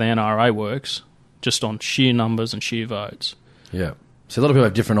NRA works, just on sheer numbers and sheer votes. Yeah. So a lot of people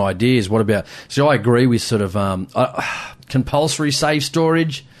have different ideas. What about... So I agree with sort of compulsory safe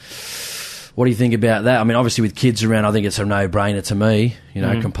storage. What do you think about that? Obviously with kids around, I think it's a no-brainer to me.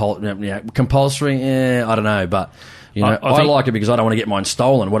 Compulsory, I don't know, but... I like it because I don't want to get mine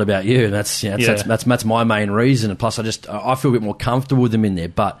stolen. What about you? That's my main reason. And plus, I feel a bit more comfortable with them in there.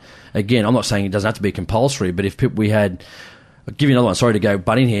 But again, I'm not saying it doesn't have to be compulsory. But if we had, I'll give you another one. Sorry to go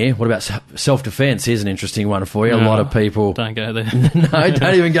butt in here. What about self-defense? Here's an interesting one for you. A lot of people don't go there. No,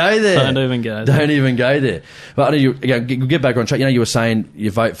 don't even go there. Don't even go there. Don't even go there. But I know you get back on track. You were saying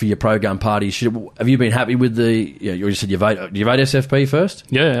you vote for your pro-gun party. Have you been happy with the? You said you vote. Do you vote SFP first?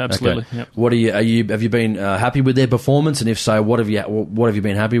 Yeah, absolutely. Okay. Yep. What have you been happy with their performance? And if so, what have you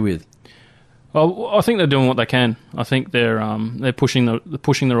been happy with? Well, I think they're doing what they can. I think they're pushing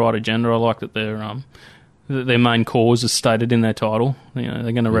the right agenda. I like that their main cause is stated in their title. They're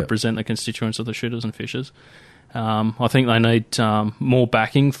going to represent the constituents of the Shooters and Fishers. I think they need more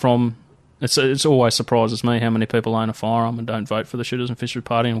backing from... It's always surprises me how many people own a firearm and don't vote for the Shooters and Fishers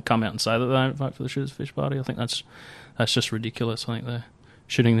Party and will come out and say that they don't vote for the Shooters and Fishers Party. I think that's just ridiculous. I think they're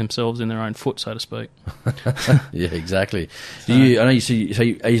shooting themselves in their own foot, so to speak. Yeah, exactly.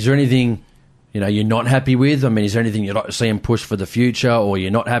 Is there anything you're not happy with? Is there anything you'd like to see them push for the future, or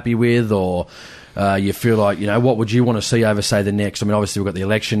you're not happy with, or... you feel like, what would you want to see over, say, the next... obviously we've got the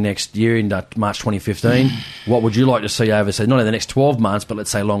election next year in March 2015. What would you like to see over, say, not in the next 12 months, but let's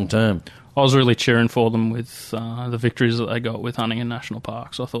say long term? I was really cheering for them with the victories that they got with hunting in national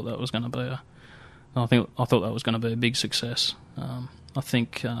parks. I thought that was going to be a big success. I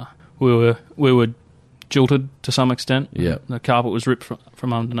think we were jilted to some extent. Yeah. The carpet was ripped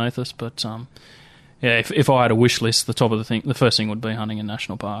from underneath us, but if I had a wish list, the first thing would be hunting in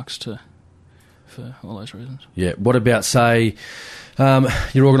national parks for all those reasons. Yeah. What about, say,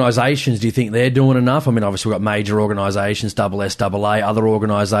 your organisations? Do you think they're doing enough? Obviously we've got major organisations, SSAA, other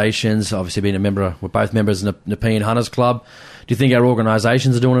organisations. Obviously we're both members of the Nepean Hunters Club. Do you think our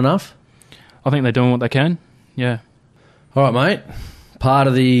organisations are doing enough? I think they're doing what they can, yeah. All right, mate. Part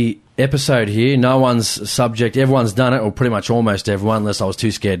of the episode here, no one's subject, everyone's done it, or pretty much almost everyone, unless I was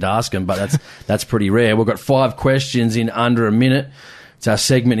too scared to ask them, but that's pretty rare. We've got 5 questions in under a minute. It's our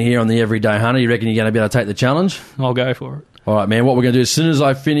segment here on the Everyday Hunter. You reckon you're going to be able to take the challenge? I'll go for it. All right, man. What we're going to do, as soon as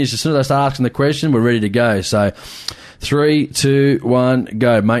I start asking the question, we're ready to go. So 3, 2, 1,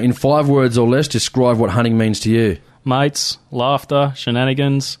 go. Mate, in 5 words or less, describe what hunting means to you. Mates, laughter,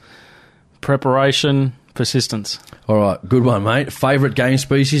 shenanigans, preparation, Persistence. All right, good one, mate. Favourite game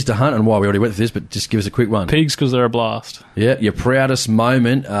species to hunt and why? We already went through this, but just give us a quick one. Pigs, because they're a blast. Yeah, your proudest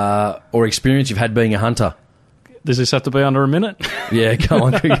moment or experience you've had being a hunter? Does this have to be under a minute? Yeah, go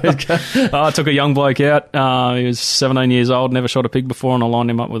on. I took a young bloke out. He was 17 years old, never shot a pig before, and I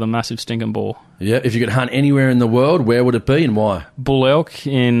lined him up with a massive stinking boar. Yeah, if you could hunt anywhere in the world, where would it be and why? Bull elk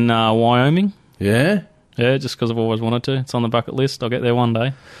in Wyoming. Yeah? Yeah, just because I've always wanted to. It's on the bucket list. I'll get there one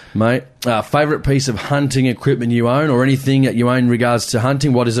day. Mate, favourite piece of hunting equipment you own or anything that you own in regards to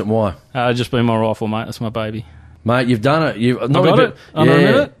hunting, what is it and why? Just be my rifle, mate. That's my baby. Mate, you've done it. I got it? Under a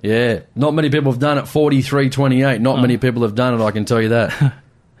minute? Yeah. Not many people have done it. 43.28. Not many people have done it, I can tell you that.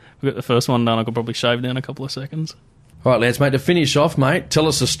 We got the first one done. I could probably shave down a couple of seconds. All right, Lance, mate, to finish off, mate, tell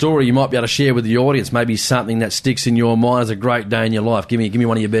us a story you might be able to share with the audience, maybe something that sticks in your mind as a great day in your life. Give me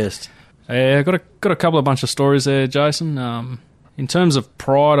one of your best. Yeah, I've got a bunch of stories there, Jason. In terms of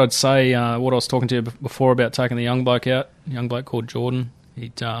pride, I'd say what I was talking to you before about taking the young bloke out, a young bloke called Jordan.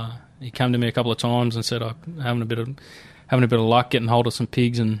 He came to me a couple of times and said, I'm having a bit of luck getting hold of some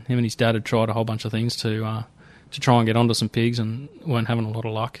pigs, and him and his dad had tried a whole bunch of things to try and get onto some pigs and weren't having a lot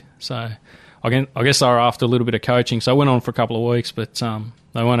of luck. So I guess they were after a little bit of coaching. So I went on for a couple of weeks, but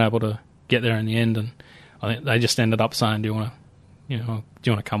they weren't able to get there in the end, and I think they just ended up saying, do you want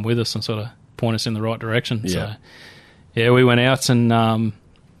to come with us and sort of point us in the right direction? Yeah. So yeah, we went out and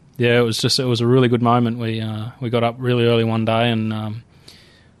it was a really good moment. We got up really early one day and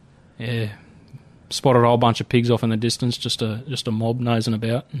spotted a whole bunch of pigs off in the distance, just a mob nosing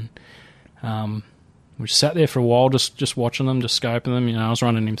about, and we sat there for a while just watching them, just scoping them. I was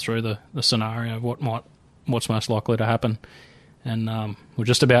running him through the scenario of what's most likely to happen, and we're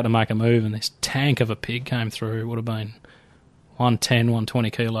just about to make a move, and this tank of a pig came through. It would have been 110, 120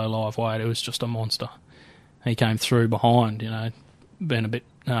 kilo live weight. It was just a monster. He came through behind, being a bit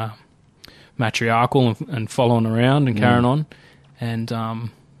matriarchal and following around and carrying on. And I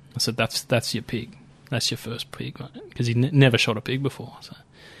said, that's your pig. That's your first pig, mate, because he never shot a pig before. So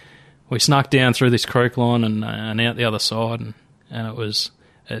we snuck down through this creek line and out the other side, and it was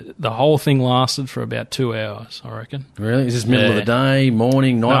the whole thing lasted for about 2 hours, I reckon. Really? Is this middle of the day,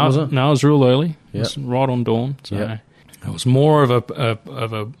 morning, night? Was it? No, it was real early. Yep. It was right on dawn. So it was more of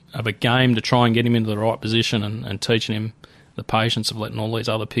a game to try and get him into the right position and teaching him the patience of letting all these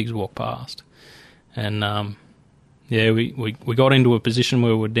other pigs walk past. And we got into a position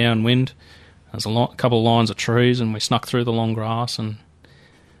where we were downwind. There's a couple of lines of trees, and we snuck through the long grass, and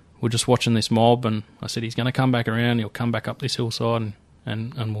we're just watching this mob. And I said, he's going to come back around. He'll come back up this hillside,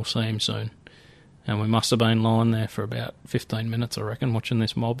 and we'll see him soon. And we must have been lying there for about 15 minutes, I reckon, watching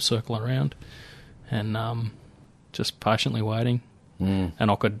this mob circle around, and just patiently waiting. And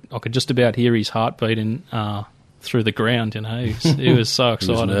I could just about hear his heart beating through the ground. He was so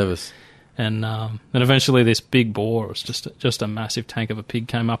excited. He was nervous. And then eventually this big boar, it was just a massive tank of a pig,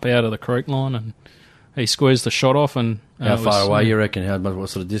 came up out of the creek line, and he squeezed the shot off. And how far away you reckon? What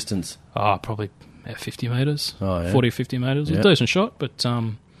sort of distance? Probably about 50 metres, 40 or 50 metres. It was a decent shot, but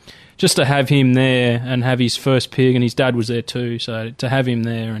just to have him there and have his first pig, and his dad was there too, so to have him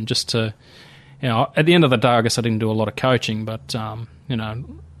there and just to, at the end of the day, I guess I didn't do a lot of coaching, but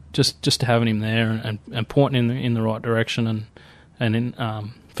just having him there and pointing in the right direction and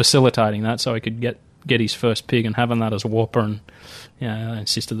in facilitating that so he could get his first pig and having that as a whopper, and I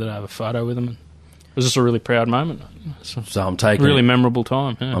insisted that I have a photo with him. And it was just a really proud moment. So I'm taking really memorable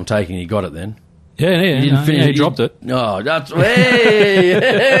time. Yeah. I'm taking you got it then. Yeah, you didn't finish. He dropped it. Oh, that's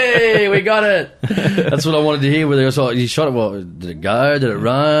hey, we got it. That's what I wanted to hear. Whether you shot it, what did it go? Did it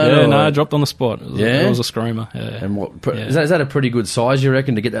run? Yeah, no, it dropped on the spot. It was a screamer. Yeah. And is that a pretty good size? You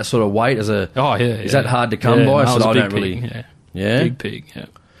reckon to get that sort of weight as a? Oh yeah. Is that hard to come by? No, so I don't pig, really. Yeah, big pig. Yeah.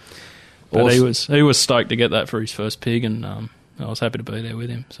 But awesome. he was stoked to get that for his first pig, and I was happy to be there with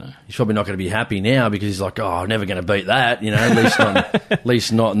him. So he's probably not going to be happy now because he's like, I'm never going to beat that. At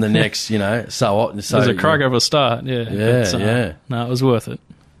least not in the next. So it was a cracker of a start. Yeah. No, it was worth it,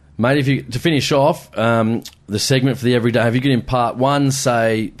 mate. To finish off the segment for the everyday, have you got in part one,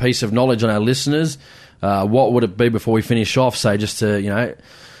 say, piece of knowledge on our listeners? What would it be before we finish off? Say, just to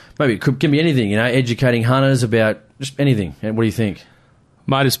maybe it can be anything. Educating hunters about just anything. What do you think?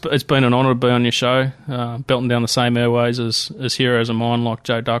 Mate, it's been an honour to be on your show, belting down the same airways as heroes of mine like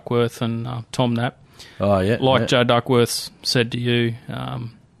Joe Duckworth and Tom Knapp. Oh, yeah. Like Joe Duckworth said to you,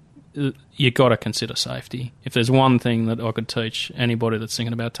 you got to consider safety. If there's one thing that I could teach anybody that's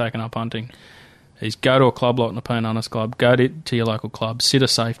thinking about taking up hunting, is go to a club like Nepean Hunters Club, go to your local club, sit a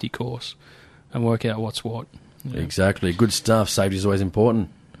safety course and work out what's what. Yeah. Exactly. Good stuff. Safety is always important.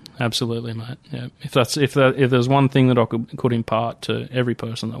 Absolutely, mate. Yeah. If there's one thing that I could impart to every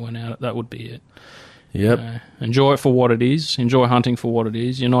person that went out, that would be it. Yep. Enjoy it for what it is. Enjoy hunting for what it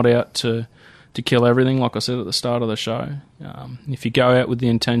is. You're not out to kill everything, like I said at the start of the show. If you go out with the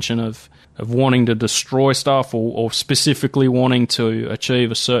intention of wanting to destroy stuff or specifically wanting to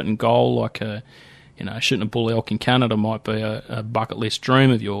achieve a certain goal, like shooting a bull elk in Canada might be a bucket list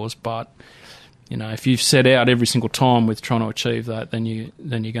dream of yours, but if you've set out every single time with trying to achieve that, then you're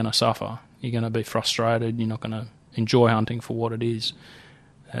going to suffer. You're going to be frustrated. You're not going to enjoy hunting for what it is.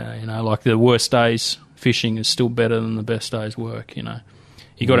 Like the worst days fishing is still better than the best days work.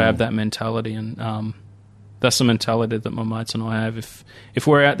 You got to have that mentality, and that's the mentality that my mates and I have. If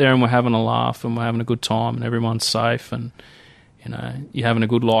we're out there and we're having a laugh and we're having a good time and everyone's safe and you're having a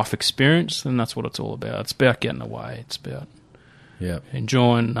good life experience, then that's what it's all about. It's about getting away. It's about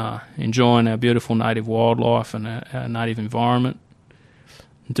enjoying our beautiful native wildlife and our native environment,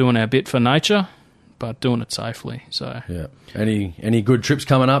 doing our bit for nature, but doing it safely. So any good trips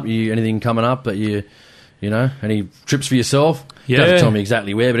coming up? Anything coming up that any trips for yourself? Yeah. You don't have to tell me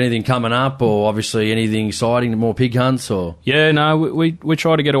exactly where, but anything coming up, or obviously anything exciting, more pig hunts, or we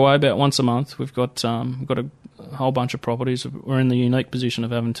try to get away about once a month. We've got a whole bunch of properties. We're in the unique position of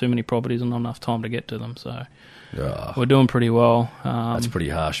having too many properties and not enough time to get to them. So we're doing pretty well. That's pretty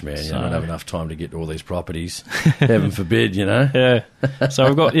harsh, man. You don't have enough time to get to all these properties. Heaven forbid, Yeah.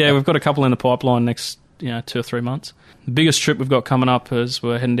 So we've got a couple in the pipeline next 2 or 3 months. The biggest trip we've got coming up is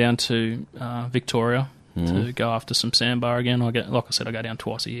we're heading down to Victoria to go after some sandbar again. Like I said, I go down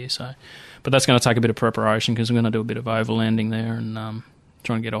twice a year. But that's going to take a bit of preparation because we're going to do a bit of overlanding there and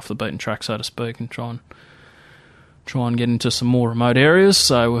try and get off the beaten track, so to speak, and try and get into some more remote areas.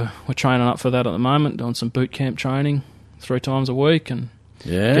 So we're training up for that at the moment, doing some boot camp training 3 times a week and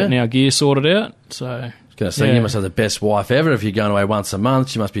getting our gear sorted out. So I was going to say, you must have the best wife ever if you're going away once a month.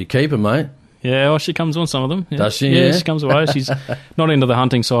 She must be a keeper, mate. Yeah, well, she comes on some of them. Yeah. Does she? Yeah, she comes away. She's not into the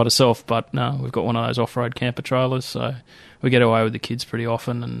hunting side herself, but no, we've got one of those off-road camper trailers, so we get away with the kids pretty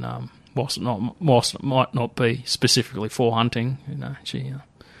often. And whilst it might not be specifically for hunting,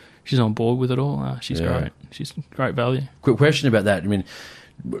 she's on board with it all. She's great. She's great value. Quick question about that. I mean,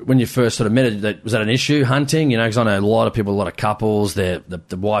 when you first sort of met it, was that an issue, hunting? Because I know a lot of people, a lot of couples, the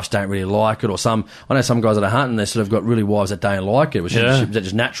wives don't really like it, or I know some guys that are hunting, they sort of got really wives that don't like it. Was that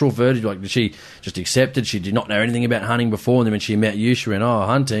just natural for her? Did she just accept it? She did not know anything about hunting before, and then when she met you, she went,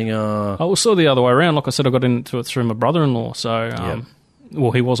 hunting. I was sort of the other way around. Like I said, I got into it through my brother-in-law, so...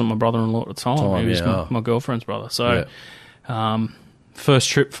 Well, he wasn't my brother-in-law at the time. He was my girlfriend's brother. So first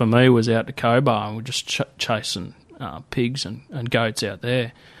trip for me was out to Cobar, and we're just chasing pigs and goats out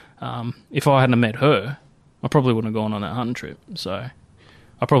there. If I hadn't met her, I probably wouldn't have gone on that hunting trip. So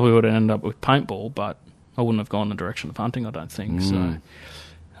I probably would have ended up with paintball, but I wouldn't have gone in the direction of hunting, I don't think. So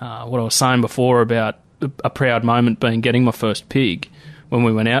what I was saying before about a proud moment being getting my first pig, when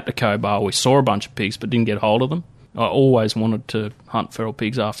we went out to Cobar, we saw a bunch of pigs but didn't get hold of them. I always wanted to hunt feral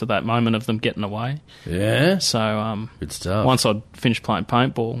pigs after that moment of them getting away. Yeah. So good stuff. Once I'd finished playing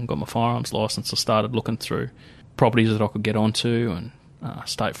paintball and got my firearms licence, I started looking through properties that I could get onto and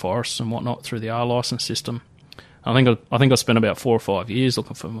state forests and whatnot through the R licence system. I think I spent about 4 or 5 years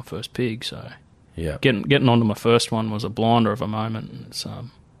looking for my first pig. So getting onto my first one was a blinder of a moment. And it's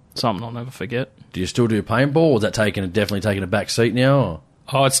something I'll never forget. Do you still do paintball, or is that definitely taking a back seat now? Or?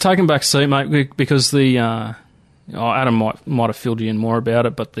 Oh, it's taken back seat, mate, because the... Adam might have filled you in more about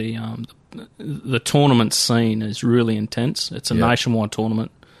it, but the tournament scene is really intense. It's a nationwide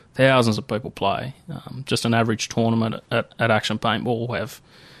tournament. Thousands of people play. Just an average tournament at Action Paintball will have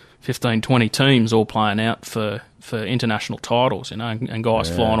 15, 20 teams all playing out for international titles, and guys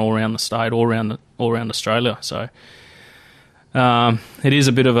flying all around the state, all around Australia. So it is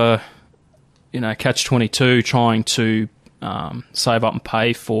a bit of a catch-22 trying to save up and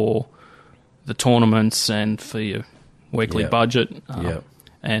pay for the tournaments and for your weekly budget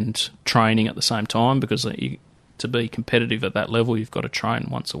and training at the same time, because to be competitive at that level, you've got to train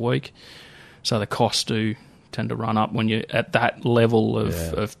once a week. So the costs do tend to run up when you're at that level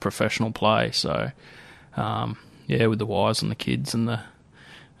of professional play. So, with the wives and the kids and the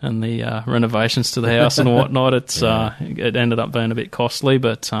renovations to the house and whatnot, it ended up being a bit costly.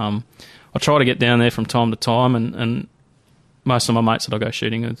 But I try to get down there from time to time, and most of my mates that I go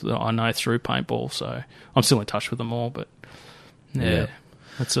shooting with, I know through paintball, so I'm still in touch with them all. But I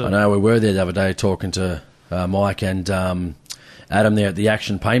know we were there the other day talking to Mike and Adam there at the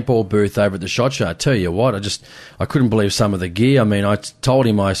Action Paintball booth over at the SHOT Show. I tell you what, I couldn't believe some of the gear. I mean, I told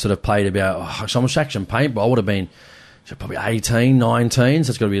him I sort of paid about so much Action Paintball. I would have been probably 18, 19, so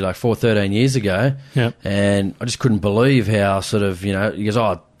it's got to be like 13 years ago. Yep. And I just couldn't believe how sort of, he goes,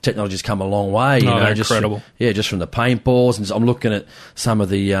 technology's come a long way. You know, they're just incredible. Just from the paintballs, and I'm looking at some of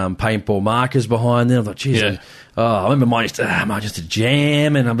the paintball markers behind there. I'm like, geez, I remember mine used to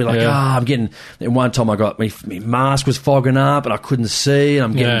jam, and I'd be like, I'm getting. And one time I got my mask was fogging up, and I couldn't see, and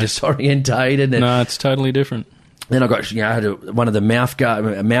I'm getting disorientated. And no, it's totally different. Then I got, I had one of the mouth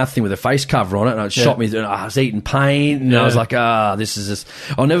thing with a face cover on it, and it shot me. And I was eating paint, and I was like, this is just.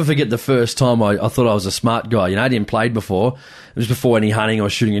 I'll never forget the first time I thought I was a smart guy. You know, I didn't played before. It was before any hunting or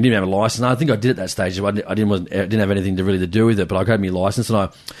shooting. I didn't have a license. I think I did at that stage. I didn't have anything to do with it, but I got my license, and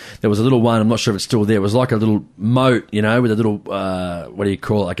there was a little one. I'm not sure if it's still there. It was like a little moat, you know, with a little what do you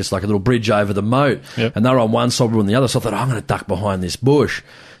call it? I guess like a little bridge over the moat. Yep. And they were on one side, we were on the other. So I thought, I'm going to duck behind this bush.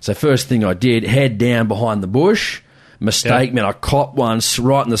 So first thing I did, head down behind the bush. Mistake, man. I caught one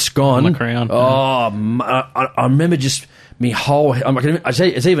right in the scone. On the crown. I remember just me whole.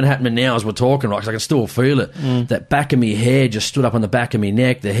 It's even happening now as we're talking, right? Because I can still feel it. That back of me hair just stood up on the back of me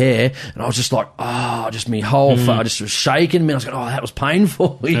neck, the hair, and I was just like, just me whole. I just was shaking. Man, I was like, that was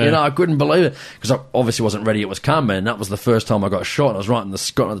painful. You know, I couldn't believe it because I obviously wasn't ready. It was coming. And that was the first time I got shot. And I was right in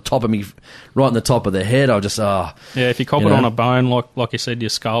the top of me, right in the top of the head. I was just if you cop it on a bone, like you said, your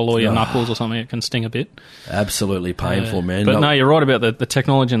skull or your knuckles or something, it can sting a bit. Absolutely painful, man. But no, you're right about the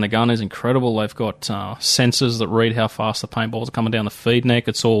technology in the gun is incredible. They've got sensors that read how fast the paintballs are coming down the feed neck.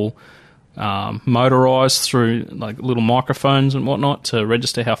 It's all motorized through like little microphones and whatnot to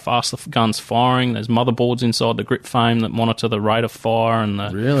register how fast the gun's firing. There's motherboards inside the grip frame that monitor the rate of fire and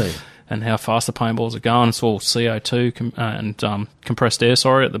and how fast the paintballs are going. It's all CO2 and compressed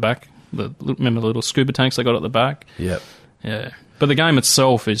air, at the back. Remember the little scuba tanks they got at the back? Yep. Yeah. But the game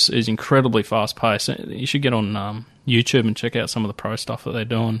itself is incredibly fast-paced. You should get on YouTube and check out some of the pro stuff that they're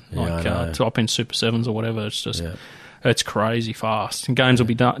doing. Type in Super 7s or whatever. It's just... Yeah. It's crazy fast. And games will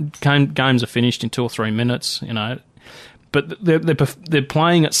be done. Games are finished in 2 or 3 minutes, you know. But they're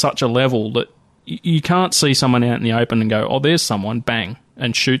playing at such a level that you can't see someone out in the open and go, there's someone, bang,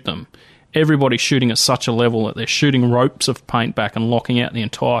 and shoot them. Everybody's shooting at such a level that they're shooting ropes of paint back and locking out the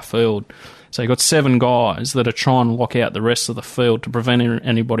entire field. So you've got 7 guys that are trying to lock out the rest of the field to prevent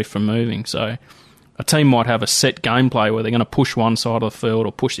anybody from moving. So a team might have a set gameplay where they're going to push one side of the field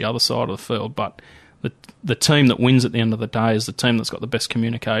or push the other side of the field, but the team that wins at the end of the day is the team that's got the best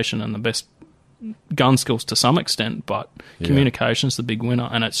communication and the best gun skills to some extent, but communication's the big winner,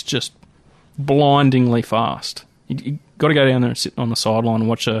 and it's just blindingly fast. You got to go down there and sit on the sideline and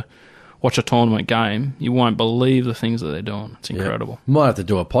watch a tournament game. You won't believe the things that they're doing. It's incredible. Might have to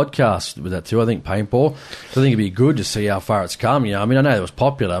do a podcast with that too. I think paintball. I think it'd be good to see how far it's come. You know, I mean, I know it was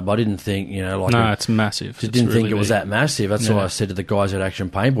popular, but I didn't think, you know, it's massive. Just didn't think it was that massive. That's why I said to the guys at Action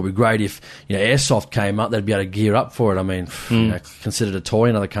Paintball, it'd be great if, you know, airsoft came up. They'd be able to gear up for it. I mean, you know, considered a toy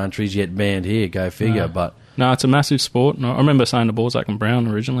in other countries, yet banned here. Go figure. But no, it's a massive sport. I remember saying to Borsak and Brown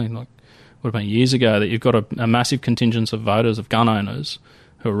originally, like would have been years ago, that you've got a massive contingent of voters, of gun owners,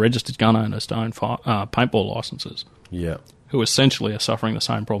 who are registered gun owners to own paintball licences. Yeah. Who essentially are suffering the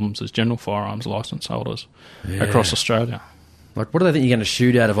same problems as general firearms licence holders across Australia. Like, what do they think you're going to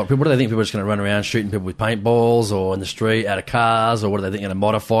shoot out of? Like, what do they think people are just going to run around shooting people with paintballs or in the street, out of cars, or what do they think going to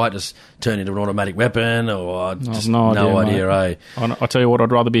modify it, just turn into an automatic weapon, or just no idea, eh? I tell you what,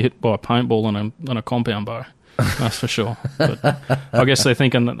 I'd rather be hit by a paintball than a compound bow. That's for sure. But I guess they're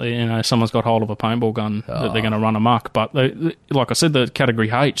thinking that, you know, someone's got hold of a paintball gun that they're going to run amok. But like I said, the category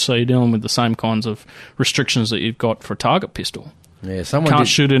H, so you're dealing with the same kinds of restrictions that you've got for a target pistol. Yeah, can't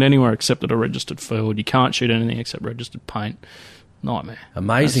shoot it anywhere except at a registered field. You can't shoot anything except registered paint. Nightmare.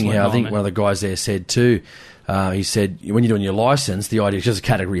 Amazing how I think one of the guys there said too. He said when you're doing your license, the idea is just a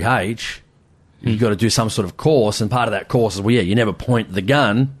category H. You've got to do some sort of course, and part of that course is you never point the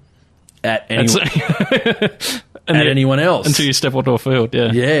gun at anyone else until you step onto a field.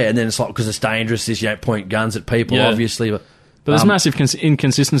 Yeah, and then it's like, because it's dangerous. You don't point guns at people, obviously. But there's massive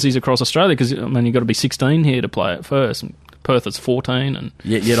inconsistencies across Australia, because I mean, you've got to be 16 here to play it first. And Perth it's 14, and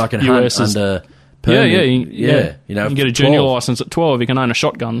I can hunt under permit. You know, you can get a junior licence at 12. You can own a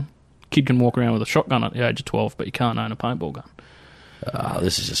shotgun. Kid can walk around with a shotgun at the age of 12, but you can't own a paintball gun.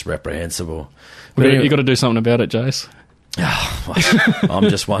 This is just reprehensible. But anyway, you've got to do something about it, Jace. I'm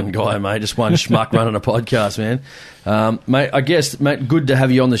just one guy, mate. Just one schmuck running a podcast, man. Mate, I guess, mate, good to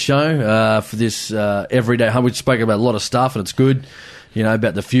have you on the show for this everyday hunt. We spoke about a lot of stuff, and it's good, you know,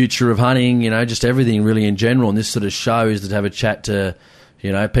 about the future of hunting, you know, just everything really in general. And this sort of show is to have a chat to,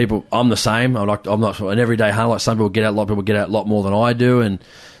 you know, people. I'm the same. I'm not an everyday hunter. Like some people get out, a lot of people get out a lot more than I do, and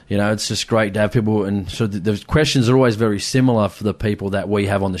you know, it's just great to have people, and so the questions are always very similar for the people that we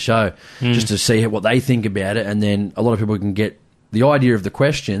have on the show, just to see what they think about it, and then a lot of people can get the idea of the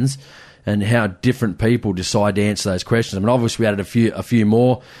questions, and how different people decide to answer those questions. I mean, obviously we added a few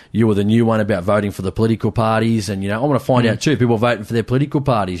more. You were the new one about voting for the political parties, and I want to find out too. People voting for their political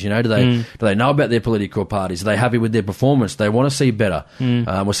parties. Do they know about their political parties? Are they happy with their performance? Do they want to see better?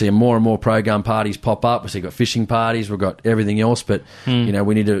 We're seeing more and more pro-gun parties pop up. We've got fishing parties. We've got everything else, but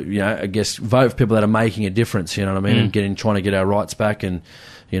we need to I guess vote for people that are making a difference. You know what I mean? And trying to get our rights back. And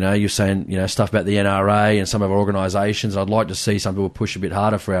you're saying stuff about the NRA and some of our organisations. I'd like to see some people push a bit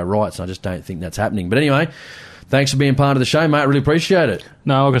harder for our rights, and I just don't think that's happening. But anyway, thanks for being part of the show, mate. I really appreciate it.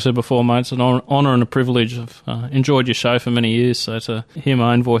 No, like I said before, mate, it's an honour and a privilege. I've enjoyed your show for many years, so to hear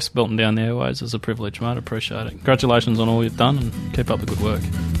my own voice belting down the airways is a privilege, mate. I appreciate it. Congratulations on all you've done, and keep up the good work.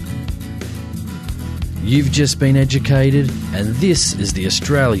 You've just been educated, and this is the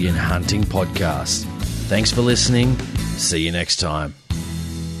Australian Hunting Podcast. Thanks for listening. See you next time.